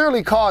could have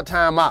clearly called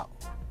timeout.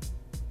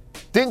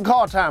 Didn't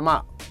call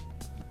timeout.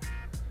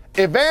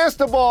 Advance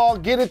the ball,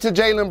 get it to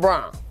Jaylen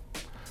Brown,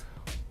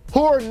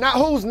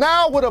 who's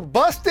now with a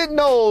busted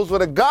nose,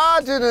 with a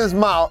gouge in his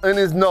mouth, in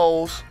his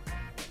nose.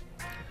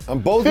 On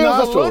both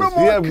nostrils.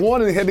 He had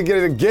one and he had to get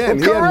it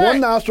again. Correct. He had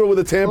one nostril with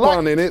a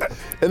tampon in it,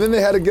 and then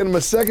they had to get him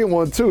a second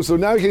one too. So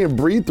now he can't even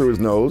breathe through his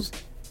nose.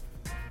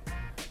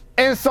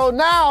 And so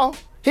now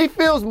he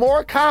feels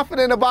more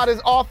confident about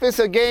his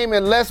offensive game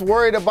and less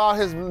worried about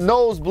his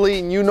nose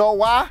bleeding. You know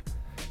why?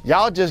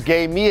 Y'all just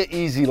gave me an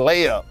easy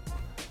layup.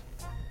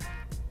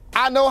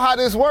 I know how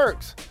this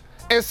works.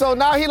 And so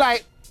now he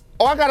like,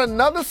 oh, I got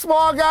another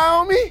small guy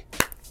on me?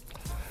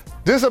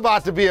 This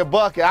about to be a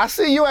bucket. I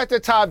see you at the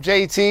top,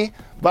 JT,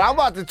 but I'm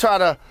about to try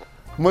to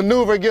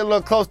maneuver, get a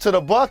little close to the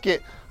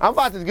bucket. I'm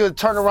about to get a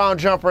turnaround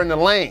jumper in the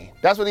lane.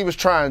 That's what he was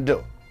trying to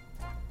do.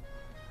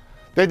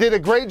 They did a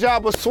great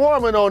job of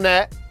swarming on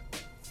that.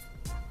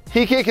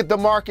 He kicked it to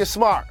Marcus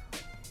Smart.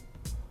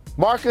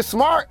 Marcus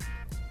Smart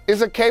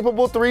is a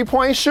capable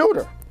three-point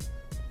shooter.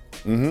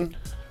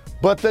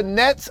 But the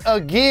Nets,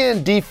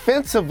 again,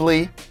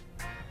 defensively,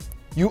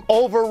 you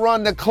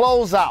overrun the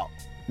closeout.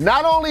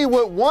 Not only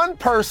with one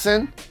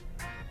person,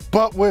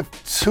 but with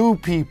two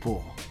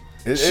people.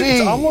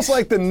 It's almost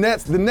like the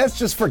Nets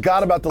just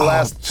forgot about the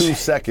last 2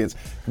 seconds.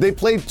 They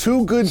played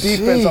too good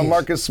defense on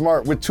Marcus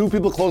Smart with two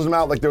people closing him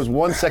out like there was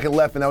 1 second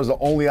left and that was the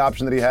only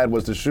option that he had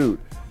was to shoot.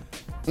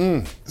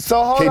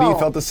 So hold on. KD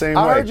felt the same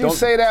way. I heard you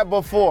say that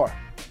before.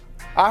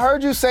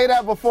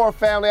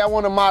 Family. I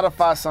want to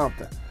modify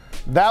something.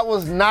 That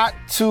was not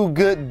too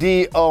good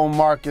D on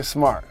Marcus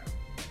Smart.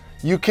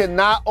 You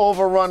cannot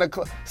overrun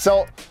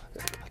so,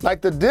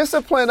 like, the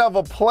discipline of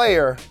a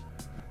player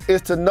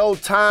is to know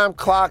time,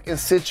 clock, and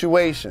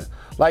situation.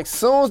 Like,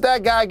 soon as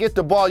that guy gets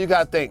the ball, you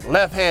got to think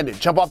left-handed,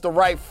 jump off the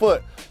right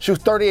foot, shoot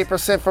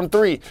 38% from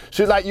three.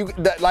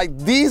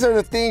 These are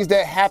the things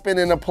that happen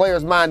in a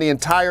player's mind the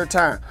entire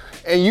time.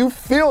 And you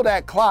feel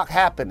that clock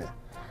happening.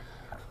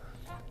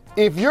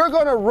 If you're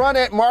going to run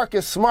at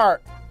Marcus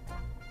Smart,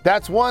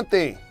 that's one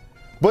thing.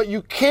 But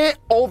you can't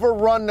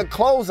overrun the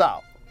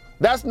closeout.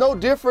 That's no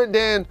different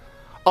than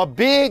a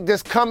big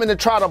that's coming to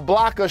try to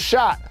block a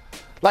shot.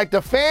 Like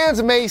the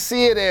fans may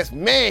see it as,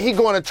 man, he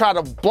going to try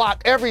to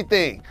block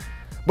everything.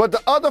 But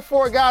the other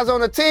 4 guys on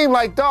the team,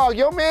 like, dog,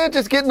 your man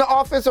just getting the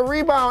offensive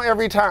rebound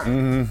every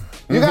time.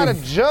 You got to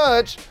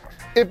judge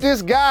if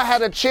this guy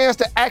had a chance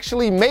to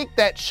actually make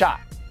that shot.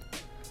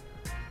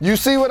 You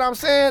see what I'm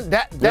saying?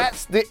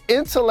 That's the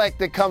intellect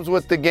that comes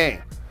with the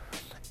game.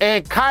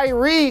 And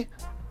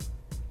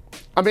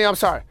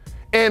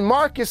and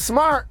Marcus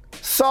Smart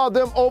saw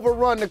them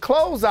overrun the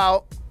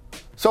closeout,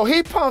 so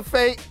he pump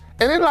fake,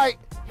 and then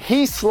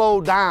he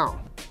slowed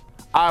down.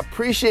 I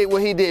appreciate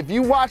what he did. If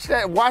you watch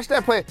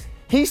that play,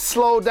 he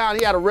slowed down.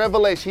 He had a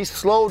revelation. He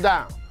slowed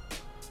down.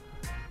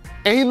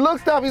 And he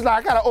looked up, he's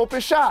like, I got an open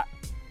shot.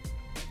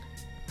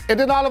 And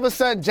then all of a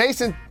sudden,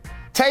 Jason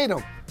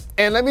Tatum,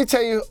 and let me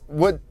tell you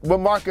what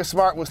Marcus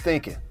Smart was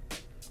thinking.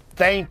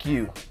 Thank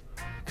you.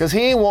 Because he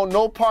ain't want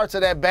no parts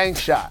of that bank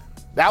shot.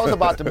 That was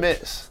about to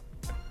miss.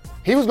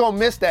 He was going to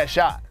miss that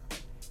shot.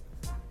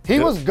 He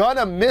was going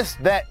to miss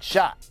that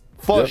shot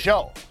for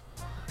sure.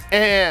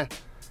 And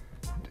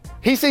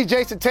he see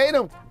Jason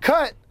Tatum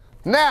cut.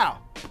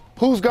 Now,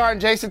 who's guarding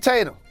Jason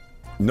Tatum?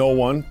 No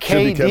one.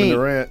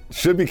 KD.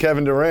 Should be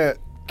Kevin Durant.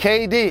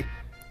 KD.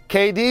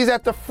 KD's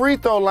at the free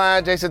throw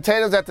line. Jason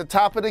Tatum's at the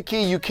top of the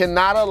key. You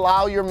cannot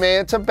allow your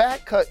man to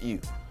back cut you.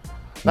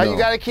 Now you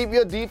got to keep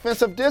your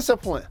defensive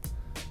discipline.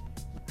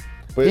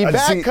 But he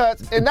back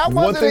cuts, and that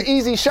wasn't an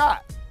easy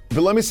shot.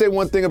 But let me say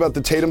one thing about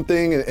the Tatum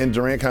thing and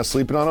Durant kind of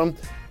sleeping on him.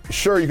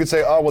 Sure, you could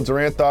say, oh, well,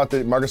 Durant thought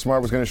that Marcus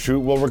Smart was going to shoot.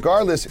 Well,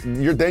 regardless,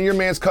 then your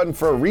man's cutting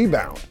for a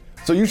rebound.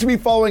 So you should be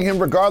following him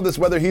regardless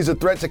whether he's a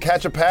threat to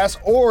catch a pass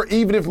or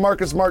even if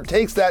Marcus Smart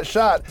takes that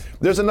shot,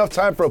 there's enough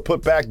time for a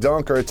put-back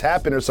dunk or a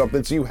tap-in or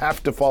something, so you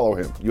have to follow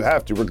him. You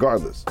have to,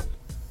 regardless.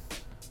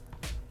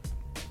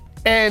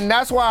 And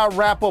that's why I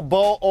wrap a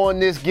bow on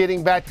this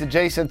getting back to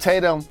Jason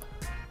Tatum,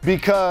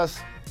 because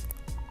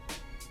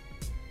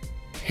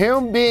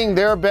him being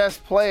their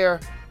best player,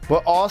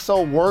 but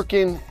also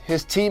working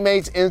his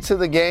teammates into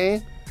the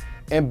game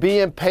and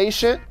being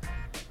patient,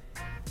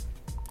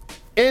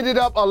 ended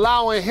up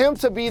allowing him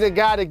to be the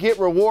guy to get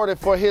rewarded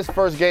for his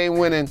first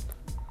game-winning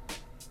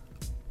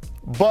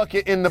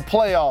bucket in the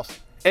playoffs.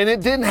 And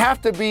it didn't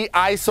have to be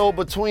ISO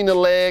between the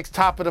legs,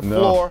 top of the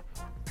floor.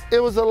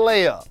 It was a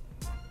layup.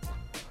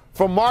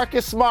 From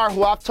Marcus Smart,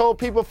 who I've told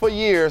people for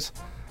years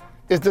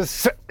is the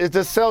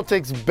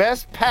Celtics'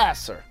 best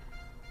passer.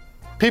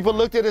 People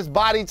looked at his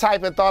body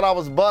type and thought I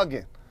was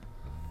bugging.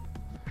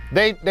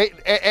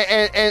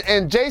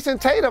 And Jason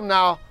Tatum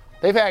now,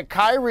 they've had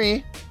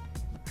Kyrie,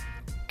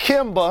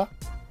 Kemba,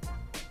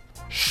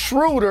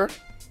 Schroeder,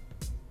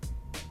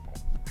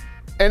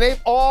 and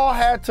they've all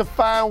had to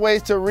find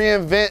ways to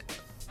reinvent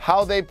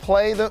how they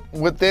play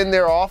within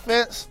their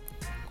offense.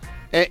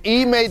 And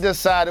Ime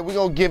decided we're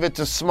going to give it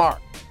to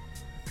Smart.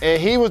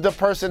 And he was the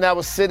person that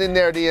was sitting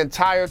there the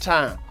entire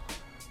time.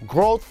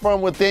 Growth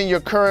from within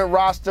your current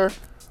roster,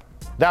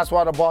 that's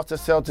why the Boston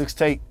Celtics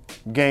take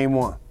game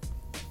one.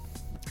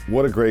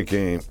 What a great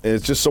game. And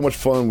it's just so much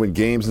fun when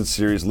games and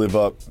series live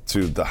up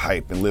to the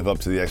hype and live up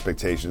to the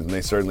expectations. And they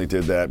certainly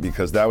did that,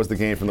 because that was the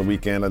game from the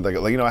weekend.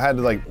 I had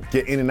to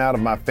get in and out of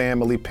my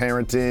family,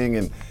 parenting,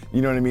 and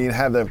you know what I mean,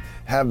 have the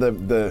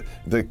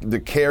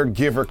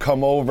caregiver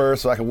come over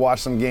so I could watch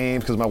some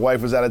games because my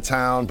wife was out of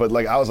town. But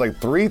I was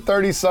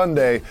 3:30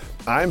 Sunday,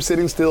 I'm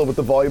sitting still with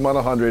the volume on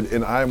 100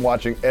 and I'm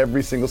watching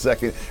every single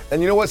second. And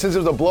you know what? Since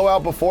there was a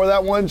blowout before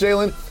that one,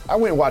 Jalen, I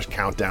went and watched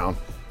Countdown.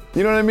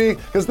 You know what I mean?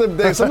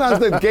 Because sometimes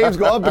the games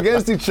go up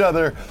against each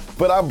other,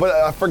 but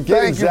I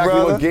forget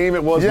exactly what game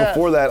it was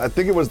before that. I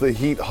think it was the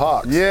Heat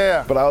Hawks.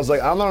 Yeah. But I was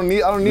like, I don't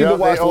need to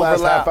watch the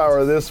last half hour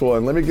of this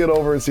one. Let me get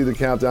over and see the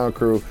Countdown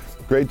crew.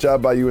 Great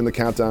job by you and the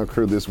Countdown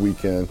crew this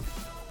weekend.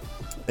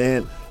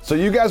 And so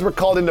you guys were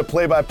called into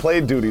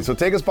play-by-play duty. So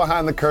take us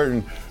behind the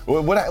curtain.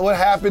 What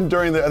happened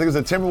during I think it was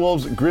the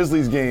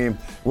Timberwolves-Grizzlies game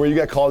where you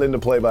got called into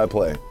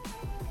play-by-play?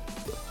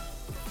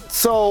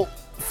 So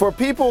for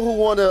people who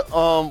want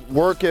to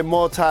work in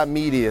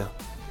multimedia,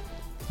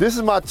 this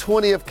is my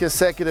 20th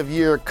consecutive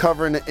year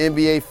covering the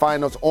NBA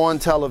Finals on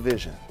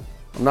television.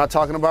 I'm not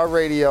talking about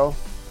radio.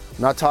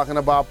 I'm not talking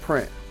about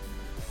print.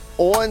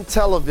 On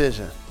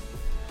television.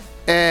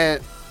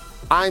 And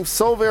I'm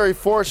so very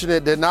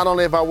fortunate that not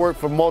only have I worked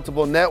for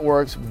multiple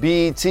networks,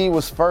 BET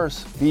was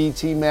first.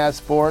 BET Mad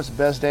Sports,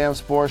 Best Damn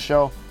Sports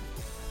Show.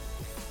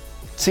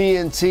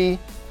 TNT,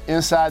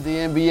 Inside the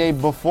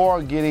NBA,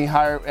 before getting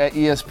hired at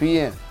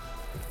ESPN.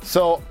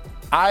 So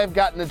I've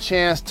gotten a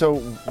chance to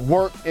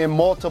work in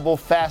multiple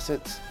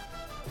facets.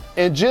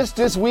 And just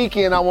this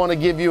weekend, I want to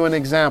give you an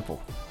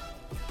example.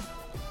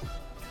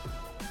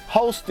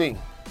 Hosting.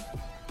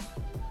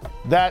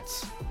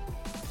 That's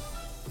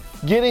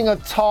getting a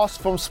toss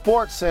from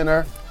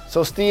SportsCenter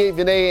so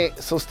Stephen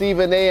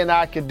A and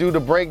I could do the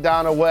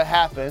breakdown of what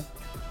happened,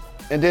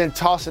 and then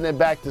tossing it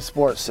back to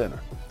SportsCenter.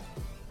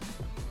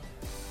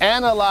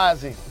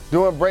 Analyzing,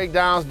 doing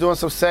breakdowns, doing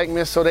some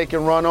segments so they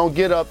can run on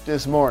Get Up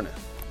this morning.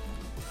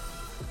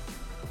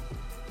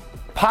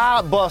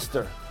 pod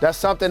buster. That's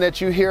something that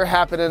you hear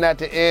happening at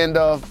the end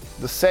of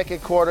the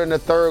second quarter and the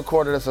third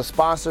quarter. That's a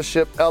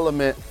sponsorship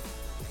element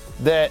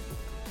that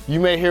you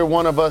may hear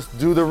one of us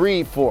do the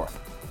read for.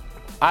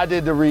 I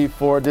did the read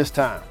for this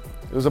time.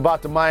 It was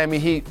about the Miami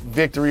Heat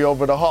victory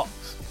over the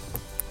Hawks.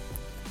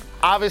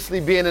 Obviously,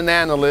 being an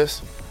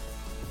analyst,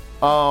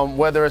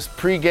 whether it's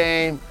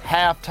pregame,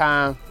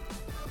 halftime,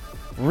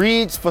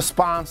 reads for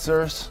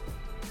sponsors,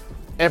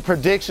 and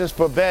predictions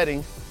for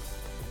betting,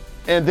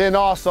 and then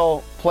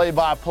also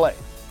play-by-play,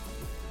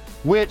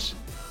 which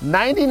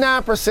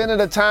 99% of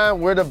the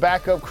time we're the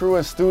backup crew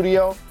in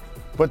studio,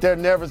 but there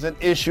never is an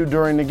issue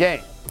during the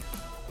game.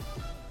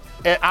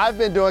 And I've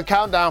been doing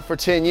Countdown for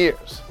 10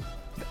 years.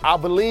 I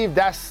believe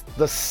that's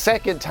the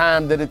second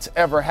time that it's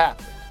ever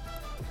happened.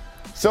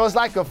 So it's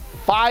like a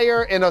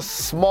fire in a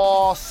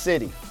small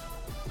city,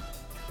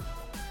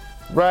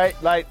 right?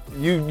 Like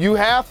you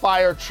have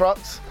fire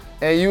trucks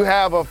and you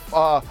have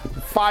a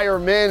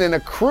firemen and a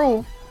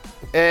crew,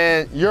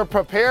 and you're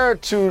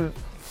prepared to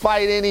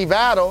fight any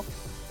battle,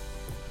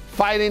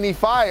 fight any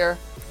fire,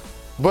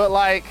 but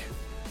like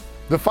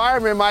the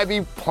firemen might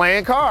be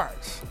playing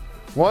cards.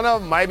 One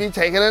of them might be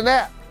taking a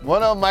nap.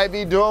 One of them might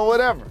be doing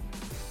whatever.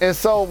 And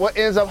so what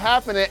ends up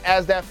happening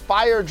as that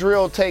fire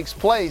drill takes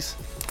place,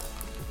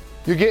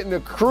 you're getting the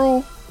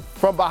crew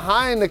from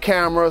behind the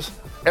cameras.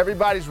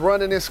 Everybody's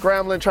running and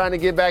scrambling, trying to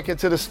get back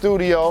into the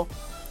studio.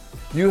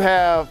 You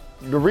have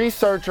the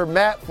researcher,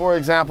 Matt, for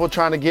example,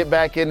 trying to get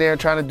back in there,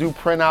 trying to do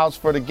printouts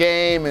for the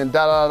game and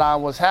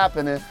what's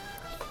happening.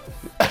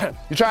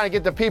 You're trying to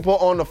get the people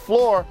on the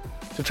floor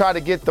to try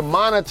to get the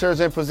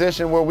monitors in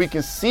position where we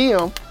can see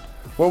them,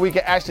 where we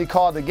can actually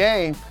call the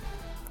game.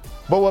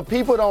 But what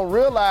people don't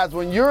realize,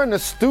 when you're in the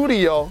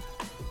studio,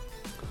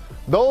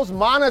 those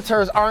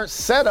monitors aren't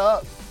set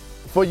up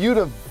for you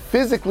to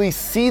physically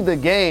see the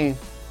game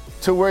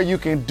to where you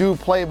can do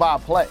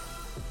play-by-play.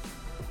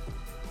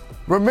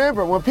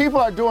 Remember, when people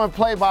are doing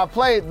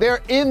play-by-play,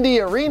 they're in the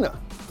arena.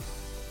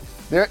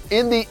 They're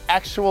in the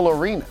actual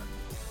arena.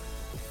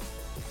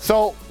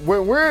 So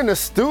when we're in the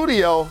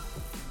studio,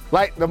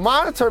 like the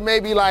monitor may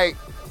be like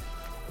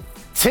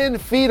 10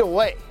 feet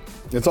away.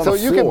 It's on so the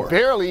floor. You can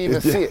barely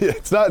even see it.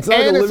 It's not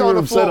like a living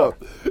room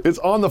setup. It's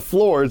on the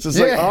floor. It's just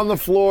like on the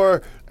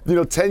floor,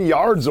 10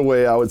 yards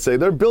away, I would say.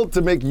 They're built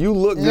to make you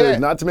look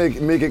good, not to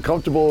make it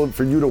comfortable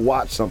for you to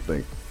watch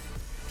something.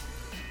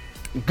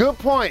 Good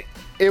point.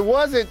 It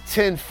wasn't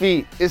 10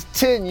 feet. It's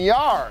 10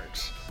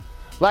 yards.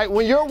 Like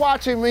when you're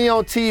watching me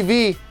on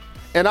TV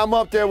and I'm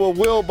up there with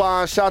Will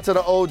Bond, shout to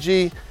the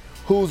OG,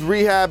 who's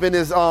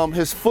rehabbing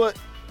his foot,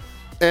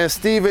 and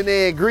Stephen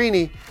A. and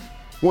Greeny,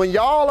 when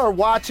y'all are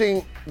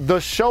watching the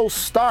show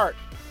start,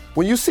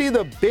 when you see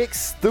the big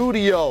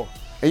studio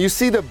and you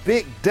see the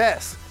big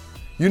desk,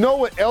 you know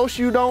what else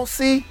you don't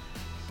see?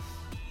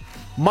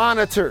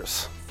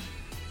 Monitors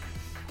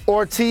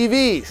or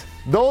TVs.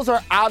 Those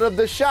are out of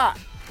the shot.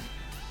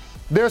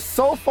 They're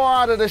so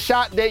far out of the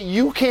shot that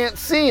you can't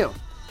see them.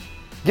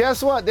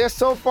 Guess what? They're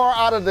so far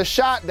out of the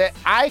shot that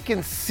I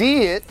can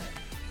see it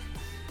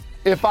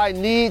if I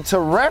need to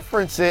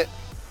reference it,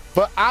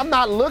 but I'm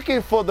not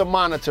looking for the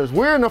monitors.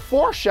 We're in a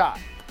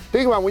 4-shot.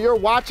 Think about it, when you're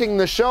watching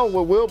the show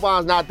where Will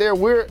Bond's not there,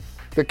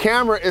 the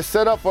camera is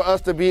set up for us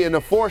to be in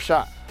a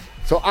 4-shot.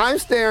 So I'm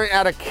staring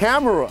at a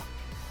camera.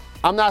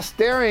 I'm not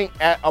staring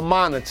at a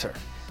monitor.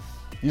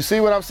 You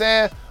see what I'm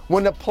saying?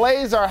 When the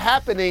plays are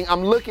happening,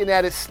 I'm looking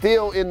at it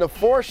still in the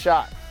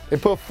 4-shot. They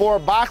put 4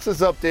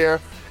 boxes up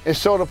there and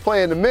show the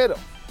play in the middle.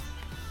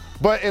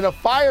 But in a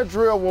fire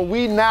drill, when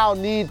we now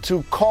need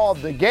to call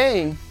the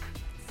game,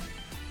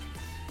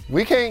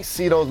 we can't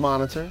see those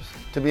monitors,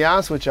 to be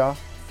honest with y'all.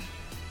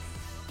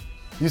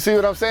 You see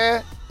what I'm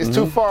saying? It's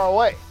too far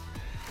away.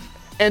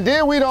 And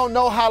then we don't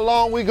know how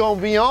long we're gonna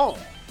be on.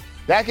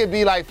 That could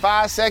be like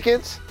 5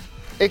 seconds.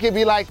 It could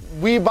be like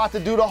we about to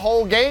do the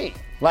whole game.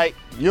 Like,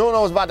 you don't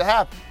know what's about to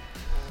happen.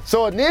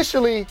 So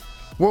initially,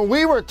 when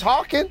we were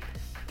talking,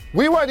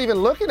 we weren't even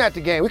looking at the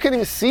game. We couldn't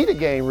even see the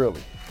game,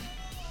 really.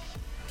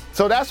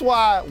 So that's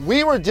why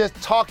we were just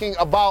talking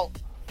about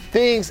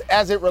things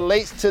as it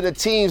relates to the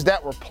teams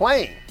that were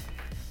playing.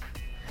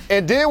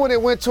 And then when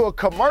it went to a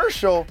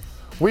commercial,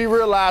 we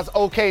realized,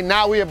 okay,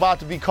 now we're about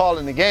to be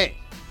calling the game.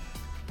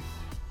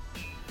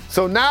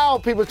 So now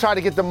people try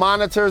to get the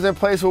monitors in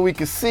place where we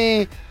can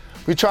see.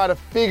 We try to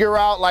figure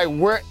out like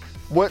what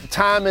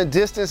time and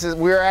distance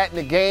we're at in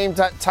the game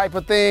type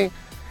of thing.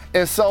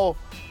 And so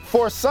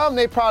for some,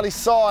 they probably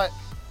saw it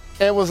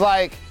and was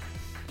like,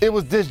 it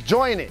was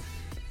disjointed.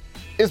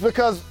 It's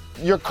because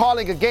you're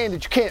calling a game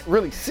that you can't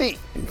really see.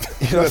 You know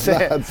what I'm saying?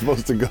 That's not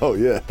supposed to go,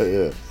 yeah.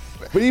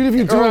 But even if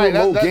you do a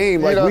remote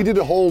game, like we did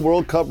a whole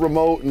World Cup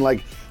remote, and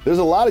like there's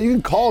a lot of, you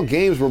can call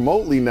games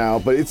remotely now,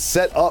 but it's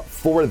set up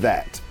for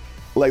that.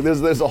 Like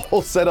there's a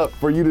whole setup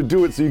for you to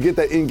do it so you get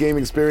that in-game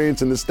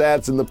experience and the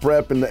stats and the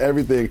prep and the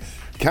everything.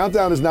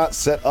 Countdown is not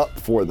set up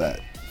for that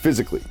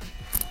physically.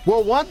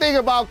 Well, one thing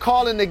about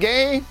calling the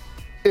game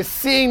is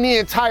seeing the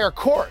entire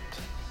court.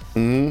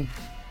 Mm-hmm.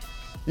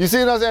 You see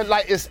what I'm saying?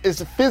 Like it's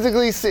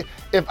physically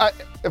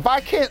if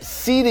I can't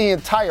see the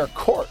entire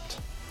court,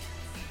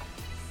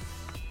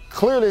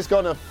 clearly it's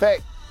going to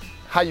affect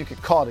how you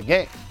could call the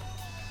game.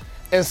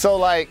 And so,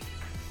 like,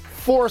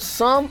 for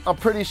some, I'm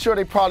pretty sure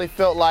they probably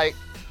felt like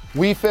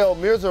we failed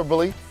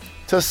miserably.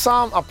 To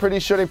some, I'm pretty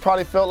sure they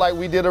probably felt like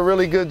we did a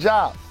really good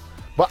job.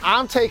 But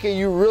I'm taking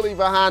you really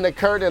behind the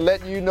curtain and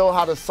letting you know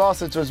how the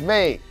sausage was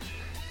made.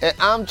 And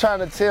I'm trying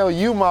to tell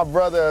you, my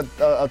brother,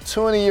 a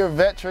 20-year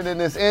veteran in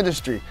this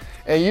industry.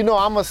 And you know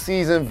I'm a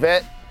seasoned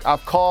vet.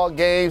 I've called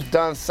games,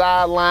 done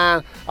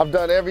sideline. I've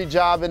done every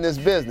job in this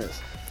business.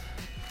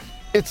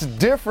 It's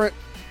different.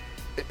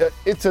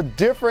 It's a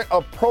different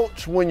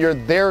approach when you're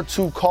there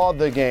to call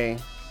the game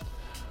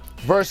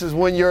versus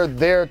when you're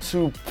there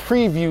to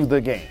preview the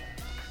game.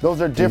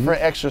 Those are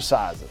different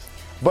exercises.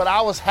 But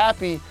I was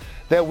happy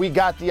that we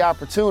got the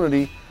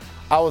opportunity.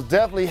 I was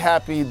definitely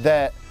happy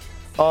that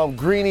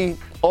Greeny,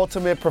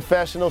 Ultimate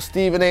Professional,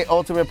 Stephen A,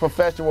 Ultimate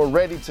Professional were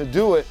ready to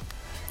do it.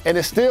 And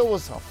it still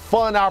was a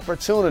fun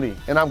opportunity.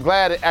 And I'm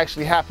glad it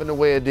actually happened the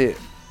way it did.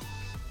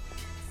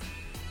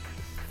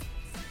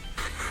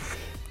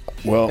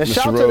 Well, and Mr.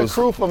 shout Rose, to the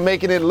crew for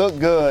making it look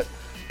good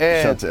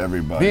and shout to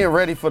everybody. Being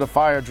ready for the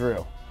fire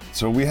drill.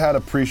 So we had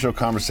a pre-show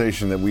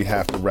conversation that we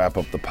have to wrap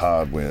up the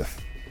pod with.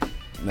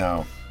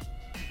 Now,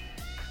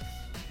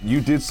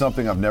 you did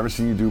something I've never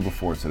seen you do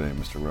before today,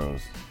 Mr.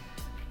 Rose.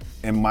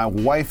 And my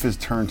wife has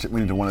turned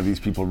me into one of these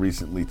people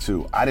recently,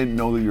 too. I didn't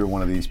know that you were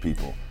one of these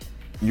people.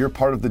 You're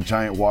part of the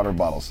Giant Water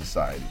Bottle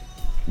Society.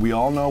 We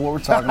all know what we're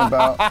talking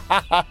about.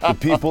 The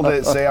people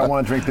that say, I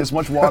want to drink this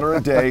much water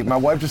a day. My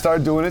wife just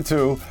started doing it,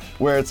 too,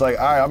 where it's like,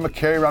 all right, I'm going to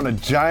carry around a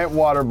giant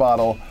water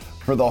bottle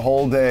for the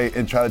whole day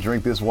and try to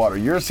drink this water.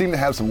 You seem to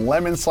have some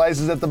lemon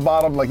slices at the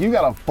bottom. Like, you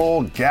got a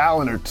full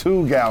gallon or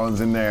 2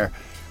 gallons in there.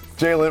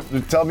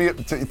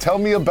 Jalen, tell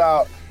me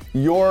about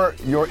your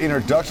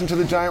introduction to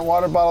the Giant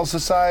Water Bottle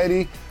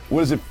Society. What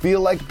does it feel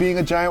like being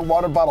a giant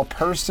water bottle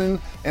person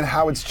and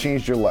how it's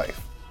changed your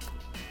life?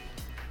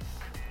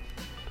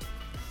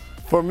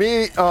 For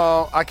me,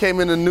 I came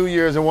into New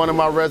Year's and one of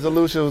my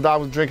resolutions was I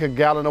was drinking a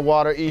gallon of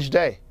water each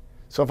day.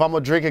 So if I'm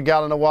gonna drink a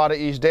gallon of water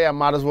each day, I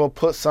might as well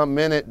put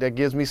something in it that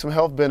gives me some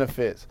health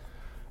benefits.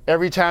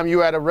 Every time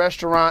you're at a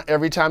restaurant,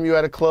 every time you're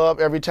at a club,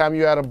 every time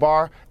you're at a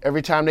bar,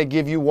 every time they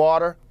give you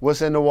water,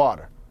 what's in the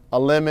water? A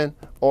lemon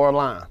or a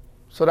lime.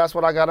 So that's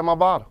what I got in my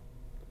bottle.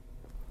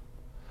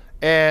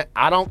 And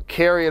I don't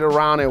carry it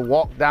around and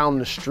walk down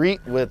the street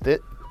with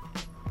it.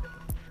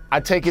 I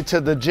take it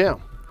to the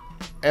gym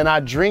and I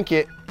drink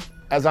it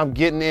as I'm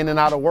getting in and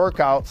out of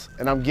workouts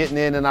and I'm getting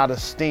in and out of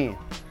steam.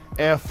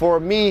 And for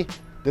me,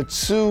 the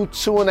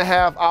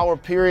 2.5 hour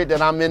period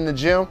that I'm in the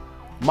gym,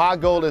 my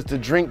goal is to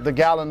drink the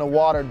gallon of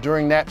water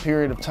during that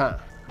period of time.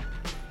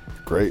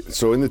 Great.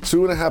 So in the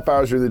 2.5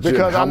 hours you're in the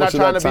gym, how much of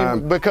that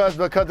time? Because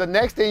the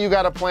next thing you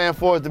got to plan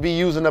for is to be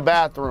using the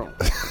bathroom.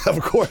 Of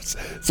course.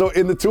 So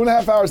in the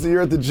 2.5 hours that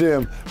you're at the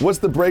gym, what's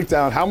the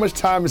breakdown? How much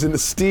time is in the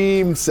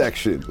steam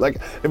section? Like,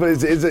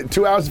 is it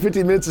 2 hours and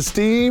 15 minutes of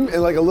steam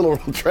and like a little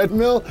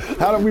treadmill?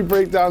 How do we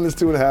break down this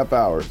 2.5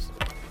 hours?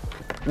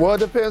 Well, it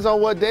depends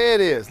on what day it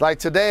is. Like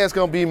today, it's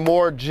gonna be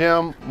more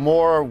gym,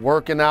 more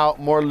working out,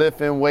 more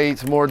lifting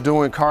weights, more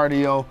doing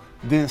cardio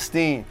than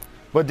steam.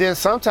 But then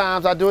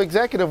sometimes I do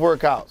executive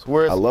workouts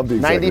where it's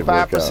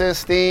 95%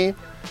 steam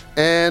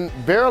and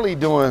barely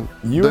doing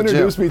You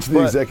introduced me to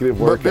the executive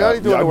workout. Barely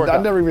doing the workout.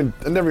 I never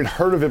even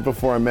heard of it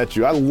before I met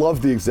you. I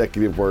love the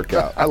executive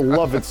workout. I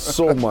love it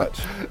so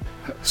much.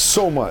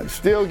 So much.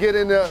 Still get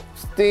into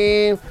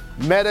steam,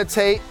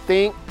 meditate,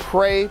 think,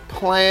 pray,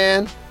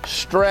 plan,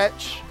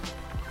 stretch.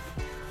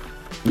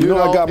 You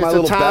know, I got my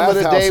little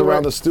bathhouse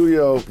around the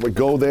studio. We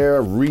go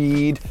there,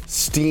 read,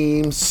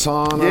 steam,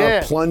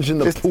 sauna, plunge in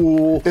the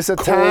pool, it's a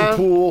cold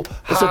pool,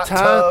 hot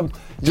tub.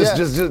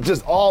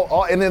 Just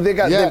all, and then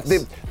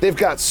they've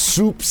got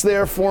soups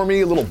there for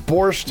me, a little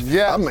borscht.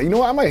 Yeah. You know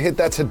what? I might hit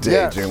that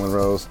today, Jalen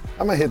Rose.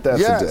 I might hit that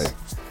today.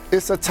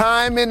 It's a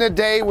time in the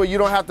day where you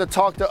don't have to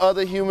talk to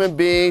other human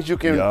beings. You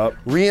can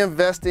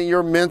reinvest in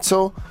your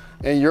mental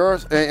and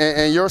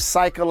your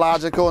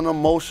psychological and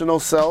emotional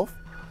self.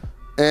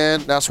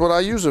 And that's what I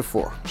use it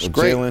for. It's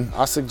great. Jalen,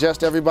 I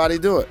suggest everybody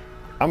do it.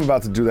 I'm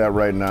about to do that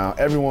right now.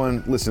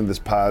 Everyone listen to this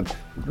pod.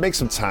 Make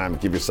some time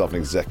and give yourself an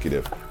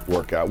executive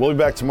workout. We'll be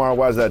back tomorrow.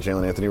 Why is that,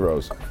 Jalen? Anthony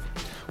Rose.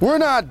 We're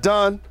not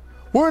done.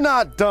 We're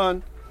not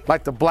done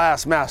like the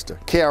Blast Master,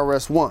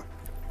 KRS-One,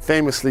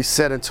 famously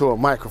said into a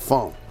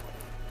microphone.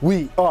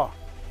 We are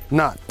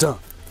not done.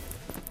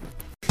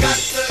 Got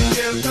to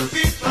give the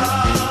people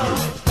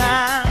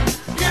time.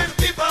 Give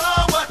people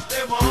what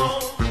they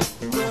want.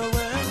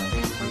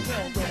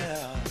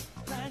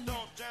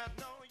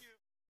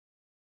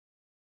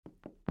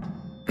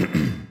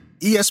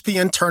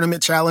 ESPN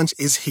Tournament Challenge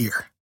is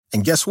here.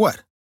 And guess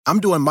what?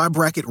 I'm doing my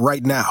bracket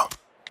right now.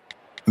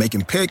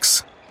 Making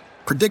picks,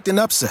 predicting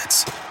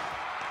upsets,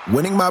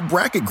 winning my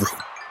bracket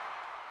group,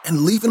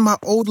 and leaving my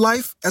old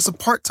life as a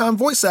part-time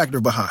voice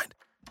actor behind.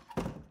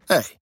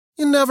 Hey,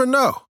 you never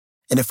know.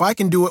 And if I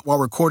can do it while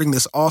recording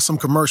this awesome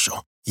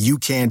commercial, you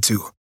can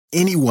too.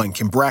 Anyone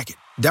can bracket.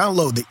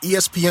 Download the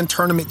ESPN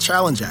Tournament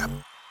Challenge app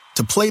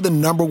to play the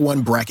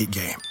 #1 bracket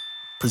game.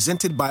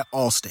 Presented by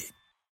Allstate.